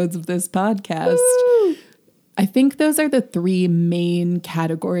 episodes of this podcast, Woo! I think those are the three main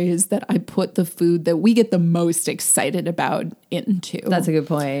categories that I put the food that we get the most excited about into. That's a good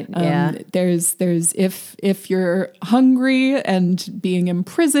point. Yeah. There's if you're hungry and being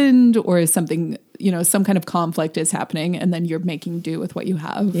imprisoned or something, some kind of conflict is happening and then you're making do with what you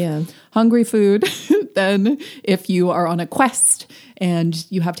have. Yeah. Hungry food. Then if you are on a quest and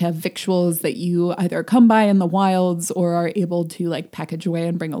you have to have victuals that you either come by in the wilds or are able to like package away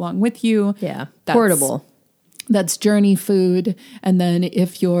and bring along with you. Yeah. Portable. That's journey food. And then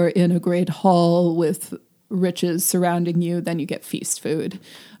if you're in a great hall with riches surrounding you, then you get feast food.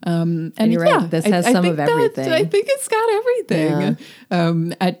 And you're right. This has some of everything. I think it's got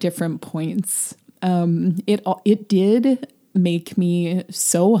everything at different points. It did make me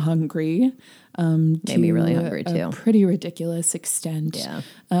so hungry. Made me really hungry too. A pretty ridiculous extent. Yeah.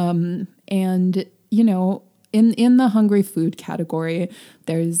 And you know, in the hungry food category,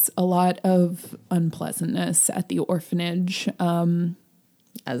 there's a lot of unpleasantness at the orphanage.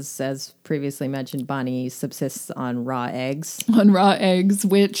 As previously mentioned, Bonnie subsists on raw eggs. On raw eggs,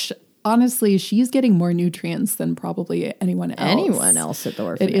 which honestly, she's getting more nutrients than probably anyone else. Anyone else at the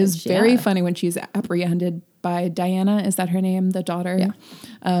orphanage. It is very funny when she's apprehended by Diana, is that her name, the daughter,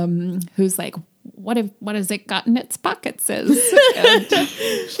 who's like, what has it got in its pocket, sis? And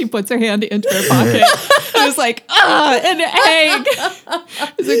she puts her hand into her pocket. It was like, an egg.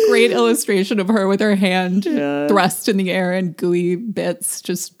 It's a great illustration of her with her hand thrust in the air and gooey bits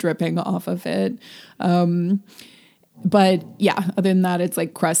just dripping off of it. But yeah, other than that, it's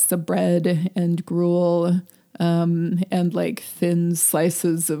like crusts of bread and gruel, and like thin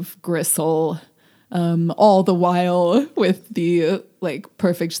slices of gristle, all the while with the like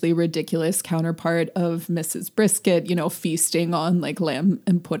perfectly ridiculous counterpart of Mrs. Brisket, you know, feasting on like lamb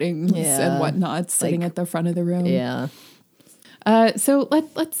and puddings and whatnot, sitting at the front of the room. Yeah. So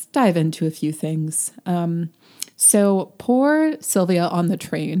let's dive into a few things. So poor Sylvia on the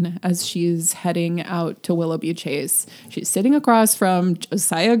train as she's heading out to Willoughby Chase. She's sitting across from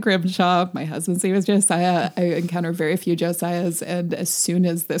Josiah Grimshaw. My husband's name is Josiah. I encounter very few Josiahs. And as soon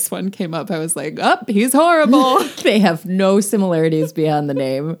as this one came up, I was like, he's horrible. They have no similarities beyond the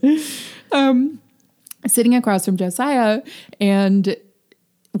name. Sitting across from Josiah and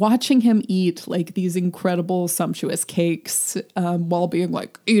watching him eat like these incredible sumptuous cakes while being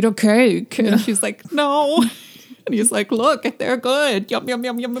like, eat a cake. And she's like, no. And he's like, look, they're good. Yum, yum,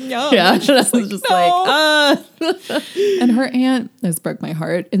 yum, yum, yum, yum. Yeah, and she's like, just no. And her aunt, this broke my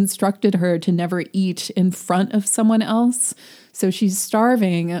heart, instructed her to never eat in front of someone else. So she's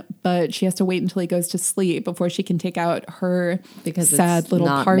starving, but she has to wait until he goes to sleep before she can take out her sad little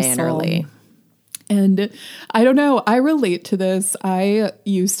parcel. Mannerly. And I don't know, I relate to this. I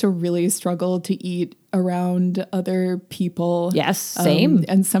used to really struggle to eat around other people. Yes, same.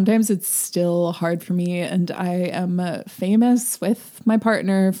 And sometimes it's still hard for me. And I am famous with my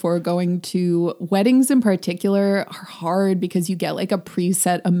partner for going to weddings in particular are hard because you get like a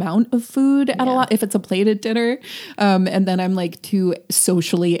preset amount of food at a lot, if it's a plated dinner. And then I'm like too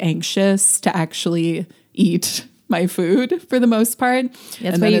socially anxious to actually eat my food for the most part.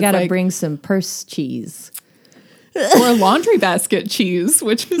 That's why you got to bring some purse cheese. Or laundry basket cheese,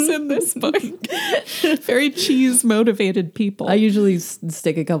 which is in this book. Very cheese motivated people. I usually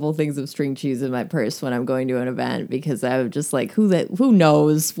stick a couple things of string cheese in my purse when I'm going to an event because I'm just like, who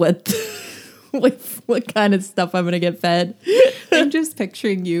knows what what kind of stuff I'm going to get fed. I'm just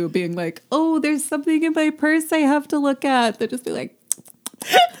picturing you being like, oh, there's something in my purse I have to look at. They'll just be like,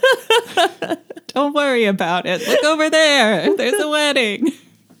 don't worry about it. Look over there. There's a wedding.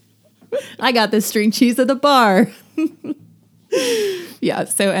 I got this string cheese at the bar. Yeah.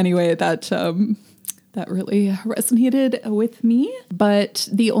 So anyway, that really resonated with me. But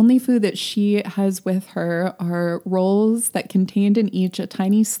the only food that she has with her are rolls that contained in each a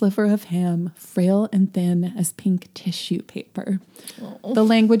tiny sliver of ham, frail and thin as pink tissue paper. Oh. The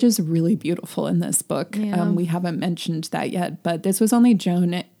language is really beautiful in this book. Yeah. We haven't mentioned that yet, but this was only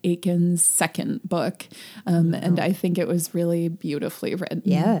Joan Aiken's second book. And I think it was really beautifully written.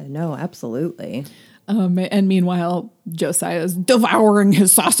 Yeah, no, absolutely. And meanwhile, Josiah is devouring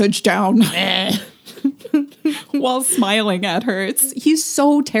his sausage down while smiling at her. He's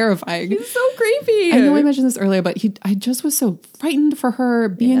so terrifying. He's so creepy. I know I mentioned this earlier, but I just was so frightened for her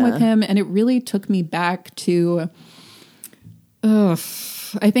being with him. And it really took me back to, I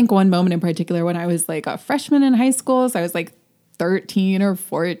think one moment in particular when I was like a freshman in high school. So I was like 13 or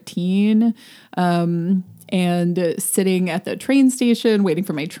 14. And sitting at the train station, waiting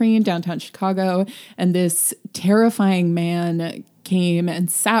for my train downtown Chicago. And this terrifying man came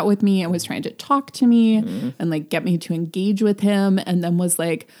and sat with me and was trying to talk to me and like get me to engage with him. And then was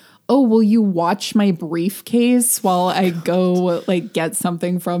like, oh, will you watch my briefcase while I go like get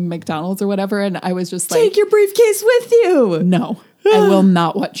something from McDonald's or whatever? And I was just like, take your briefcase with you. No. I will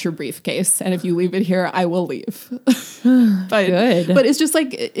not watch your briefcase. And if you leave it here, I will leave. But good. But it's just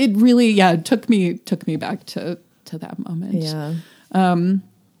like it really, took me back to that moment. Yeah.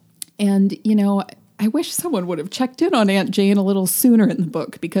 And you know, I wish someone would have checked in on Aunt Jane a little sooner in the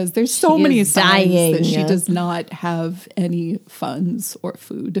book because there's so many signs that she does not have any funds or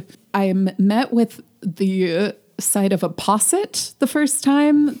food. I'm met with the sight of a posset the first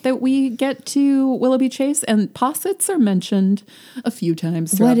time that we get to Willoughby Chase, and possets are mentioned a few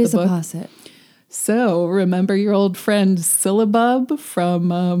times throughout the book. What is a posset? So remember your old friend Syllabub from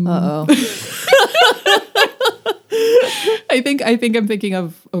I think I'm thinking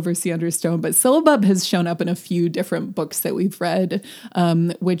of Oversea Under Stone, but Syllabub has shown up in a few different books that we've read,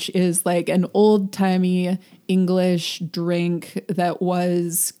 which is like an old-timey English drink that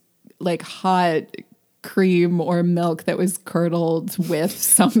was like hot cream or milk that was curdled with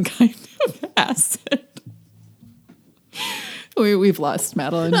some kind of acid. We've lost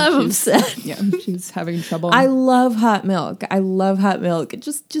Madeline. I'm upset. Yeah, she's having trouble. I love hot milk.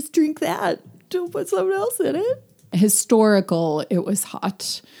 Just drink that. Don't put something else in it. Historical, it was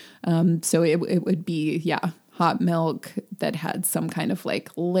hot. So it would be, hot milk that had some kind of like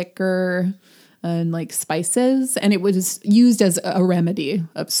liquor and like spices. And it was used as a remedy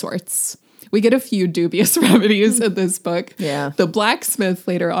of sorts. We get a few dubious remedies in this book. Yeah. The blacksmith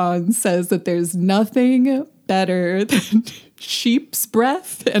later on says that there's nothing better than sheep's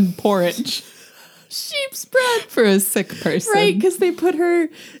breath and porridge. Sheep's breath for a sick person. Right, because they put her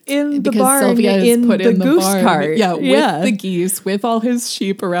in the because barn Sylvia is in put the in the goose barn. cart. Yeah, with the geese, with all his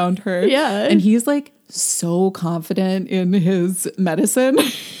sheep around her. Yeah. And he's like so confident in his medicine.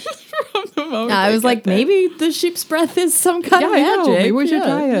 From the moment I was like, maybe the sheep's breath is some kind of magic. Maybe we should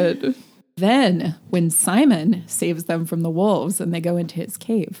try it. Then, when Simon saves them from the wolves and they go into his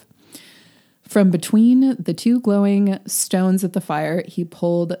cave, from between the two glowing stones at the fire, he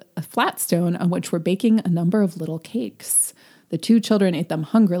pulled a flat stone on which were baking a number of little cakes. The two children ate them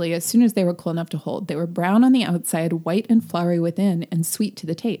hungrily as soon as they were cool enough to hold. They were brown on the outside, white and floury within, and sweet to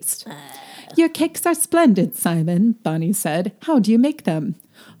the taste. Your cakes are splendid, Simon, Bonnie said. How do you make them?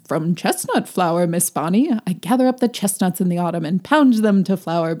 From chestnut flour, Miss Bonnie. I gather up the chestnuts in the autumn and pound them to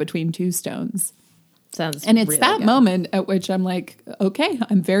flour between two stones. And it's really that good moment at which I'm like, okay,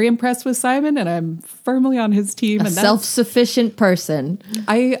 I'm very impressed with Simon and I'm firmly on his team. A self-sufficient person.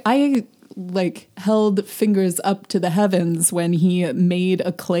 I like held fingers up to the heavens when he made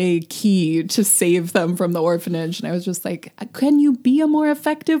a clay key to save them from the orphanage. And I was just like, can you be a more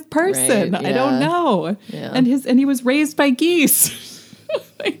effective person? Right, yeah. I don't know. Yeah. And he was raised by geese.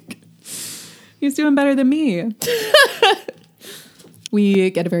 Like, he's doing better than me. We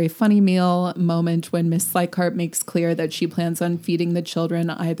get a very funny meal moment when Miss Slycart makes clear that she plans on feeding the children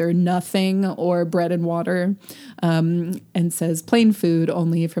either nothing or bread and water, and says plain food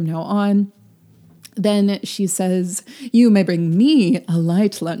only from now on. Then she says, you may bring me a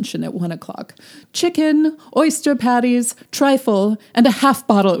light luncheon at 1:00. Chicken, oyster patties, trifle, and a half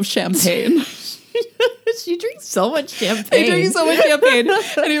bottle of champagne. She drinks so much champagne. I drink so much champagne.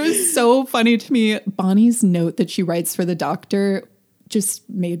 And it was so funny to me. Bonnie's note that she writes for the doctor just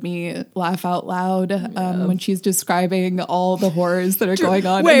made me laugh out loud when she's describing all the horrors that are going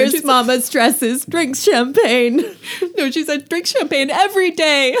on. Where's Mama's dresses? Drinks champagne. No, she said drink champagne every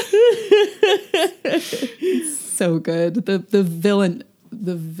day. So good. The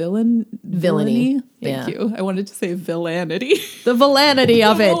villainy. Thank you. I wanted to say villanity. The villanity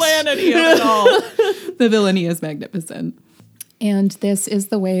of it. The villanity of it all. The villainy is magnificent. And this is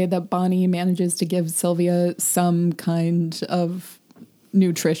the way that Bonnie manages to give Sylvia some kind of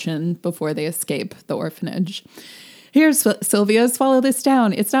nutrition before they escape the orphanage. Here's Sylvia, swallow this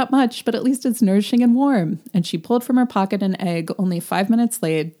down. It's not much, but at least it's nourishing and warm. And she pulled from her pocket an egg, only 5 minutes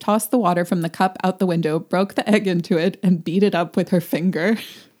late, tossed the water from the cup out the window, broke the egg into it, and beat it up with her finger.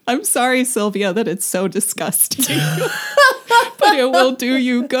 I'm sorry, Sylvia, that it's so disgusting. But it will do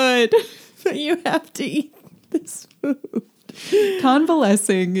you good. But you have to eat this food.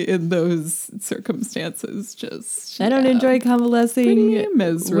 Convalescing in those circumstances just I don't enjoy convalescing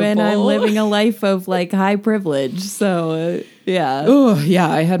when I'm living a life of like high privilege. So Oh yeah,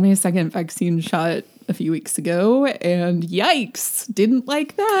 I had my second vaccine shot a few weeks ago and yikes, didn't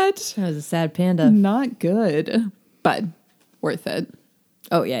like that. That was a sad panda. Not good, but worth it.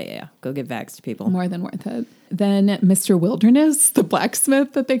 Oh yeah. Go get vaxxed, people. More than worth it. Then Mr. Wilderness, the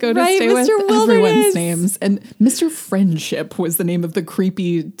blacksmith that they go to stay Mr. with, Wilderness. Everyone's names. And Mr. Friendship was the name of the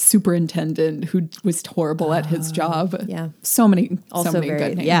creepy superintendent who was horrible at his job. Yeah. So many Also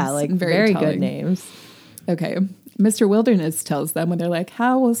good names. Yeah, like very good names. Okay. Mr. Wilderness tells them when they're like,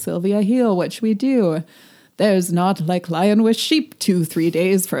 how will Sylvia heal? What should we do? There's not like lying with sheep 2-3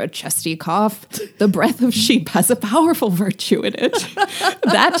 days for a chesty cough. The breath of sheep has a powerful virtue in it.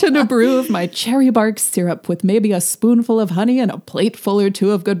 That and a brew of my cherry bark syrup with maybe a spoonful of honey and a plateful or two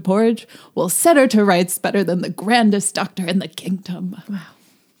of good porridge will set her to rights better than the grandest doctor in the kingdom. Wow.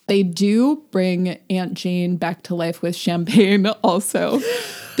 They do bring Aunt Jane back to life with champagne also.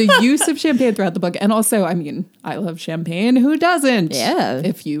 The use of champagne throughout the book. And also, I mean, I love champagne. Who doesn't? Yeah.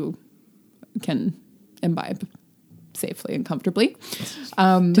 If you can imbibe safely and comfortably.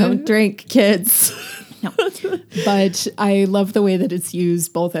 Don't drink, kids. No. But I love the way that it's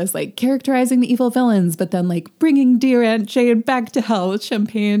used both as like characterizing the evil villains, but then like bringing dear Aunt Jane back to health.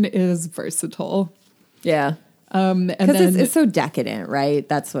 Champagne is versatile. Yeah. And Because then it's so decadent, right?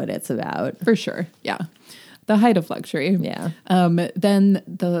 That's what it's about. for sure. Yeah. The height of luxury. Yeah. Then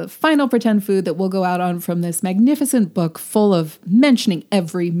the final pretend food that we'll go out on from this magnificent book full of mentioning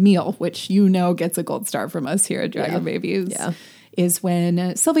every meal, which you know gets a gold star from us here at Dragon Babies, Yeah. is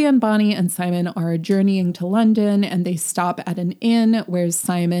when Sylvia and Bonnie and Simon are journeying to London and they stop at an inn where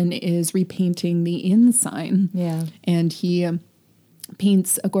Simon is repainting the inn sign. Yeah. And he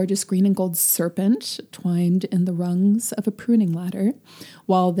paints a gorgeous green and gold serpent twined in the rungs of a pruning ladder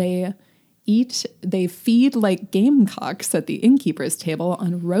while they feed like gamecocks at the innkeeper's table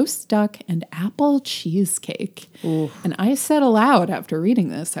on roast duck and apple cheesecake. Ooh. And I said aloud after reading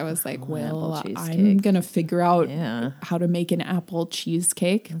this, I was like, well, I'm going to figure out how to make an apple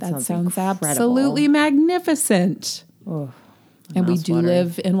cheesecake. That sounds absolutely magnificent. Oh, and we do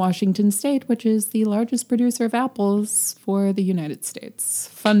live in Washington State, which is the largest producer of apples for the United States.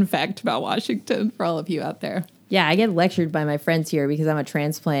 Fun fact about Washington for all of you out there. Yeah, I get lectured by my friends here because I'm a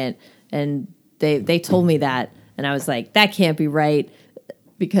transplant, and they told me that, and I was like, that can't be right,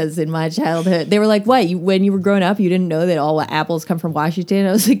 because in my childhood, they were like, what, when you were growing up, you didn't know that all apples come from Washington?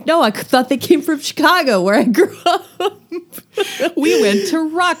 I was like, no, I thought they came from Chicago, where I grew up. We went to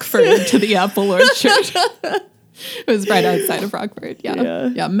Rockford to the apple orchard. It was right outside of Rockford.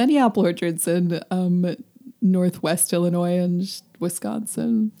 Yeah. Many apple orchards in Northwest Illinois and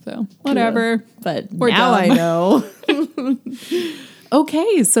Wisconsin. So whatever. Yeah. But we're now dumb. I know.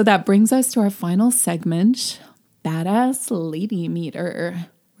 Okay, so that brings us to our final segment, Badass Lady Meter,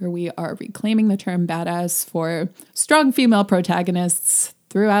 where we are reclaiming the term badass for strong female protagonists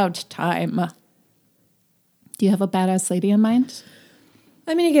throughout time. Do you have a badass lady in mind?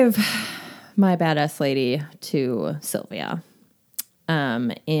 I'm going to give my badass lady to Sylvia.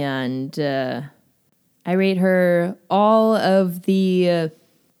 And I rate her all of the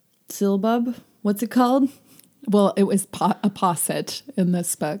syllabub. What's it called? Well, it was a posset in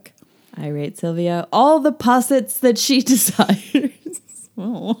this book. I rate Sylvia all the possets that she desires.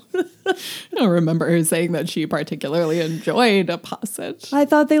 Oh, I don't remember her saying that she particularly enjoyed a posset. I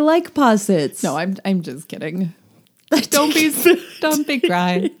thought they like possets. No, I'm just kidding. Don't be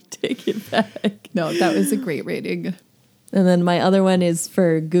cry. Take it back. No, that was a great rating. And then my other one is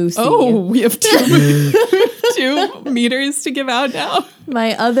for Goosey. Oh, we have two meters to give out now.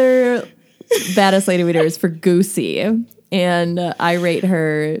 My other baddest lady meter is for Goosey. And I rate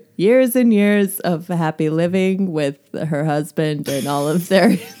her years and years of happy living with her husband and all of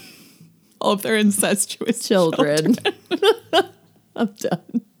their incestuous children. I'm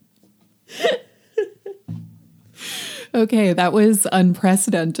done. Okay, that was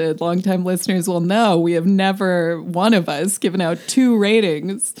unprecedented. Longtime listeners will know we have never, one of us, given out 2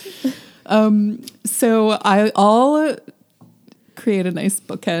 ratings. So I'll create a nice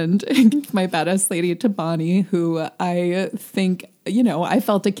bookend and give my badass lady to Bonnie, who I think, I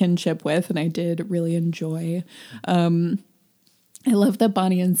felt a kinship with and I did really enjoy. I love that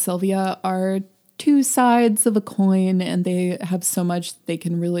Bonnie and Sylvia are 2 sides of a coin and they have so much they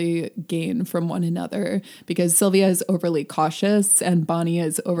can really gain from one another, because Sylvia is overly cautious and Bonnie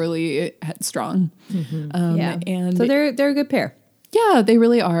is overly headstrong. Mm-hmm. And so they're a good pair. Yeah, they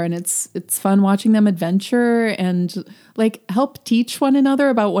really are. And it's fun watching them adventure and like help teach one another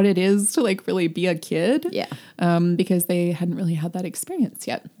about what it is to like really be a kid. Yeah. Because they hadn't really had that experience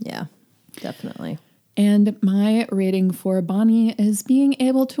yet. Yeah, definitely. And my rating for Bonnie is being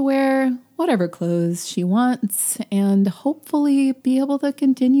able to wear whatever clothes she wants and hopefully be able to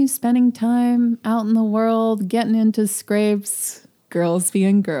continue spending time out in the world, getting into scrapes, girls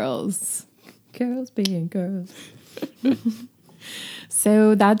being girls. Girls being girls.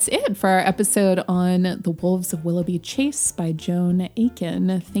 So that's it for our episode on The Wolves of Willoughby Chase by Joan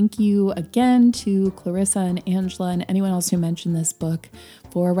Aiken. Thank you again to Clarissa and Angela and anyone else who mentioned this book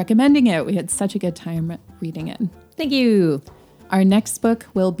for recommending it. We had such a good time reading it. Thank you. Our next book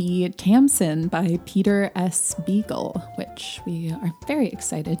will be Tamsin by Peter S. Beagle, which we are very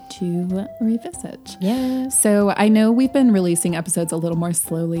excited to revisit. Yeah. So I know we've been releasing episodes a little more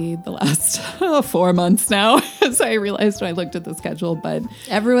slowly the last 4 months now, as I realized when I looked at the schedule, but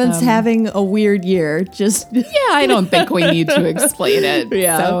everyone's having a weird year. Just I don't think we need to explain it.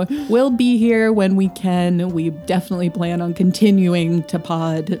 Yeah. So we'll be here when we can. We definitely plan on continuing to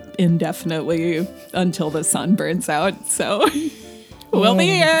pod indefinitely until the sun burns out. So We'll be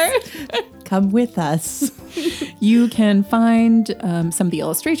here. Come with us. You can find some of the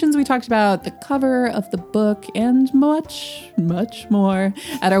illustrations we talked about, the cover of the book, and much, much more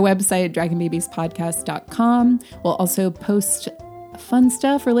at our website, dragonbabiespodcast.com. We'll also post fun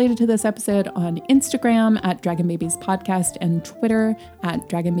stuff related to this episode on Instagram at Dragon Babies Podcast and Twitter at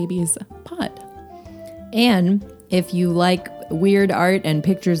Dragon Babies Pod. And if you like weird art and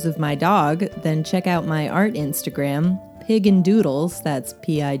pictures of my dog, then check out my art Instagram, Pig and Doodles. That's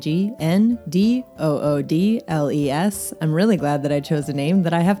PIGNDOODLES. I'm really glad that I chose a name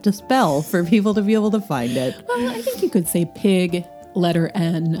that I have to spell for people to be able to find it. Well, I think you could say pig, letter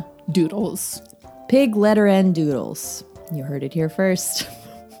N, doodles. Pig, letter N, Doodles. You heard it here first.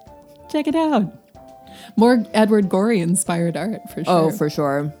 Check it out. More Edward Gorey inspired art for sure. Oh, for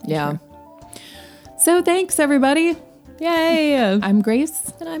sure. Yeah. So thanks, everybody. Yay. I'm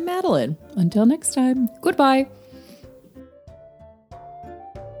Grace. And I'm Madeline. Until next time. Goodbye.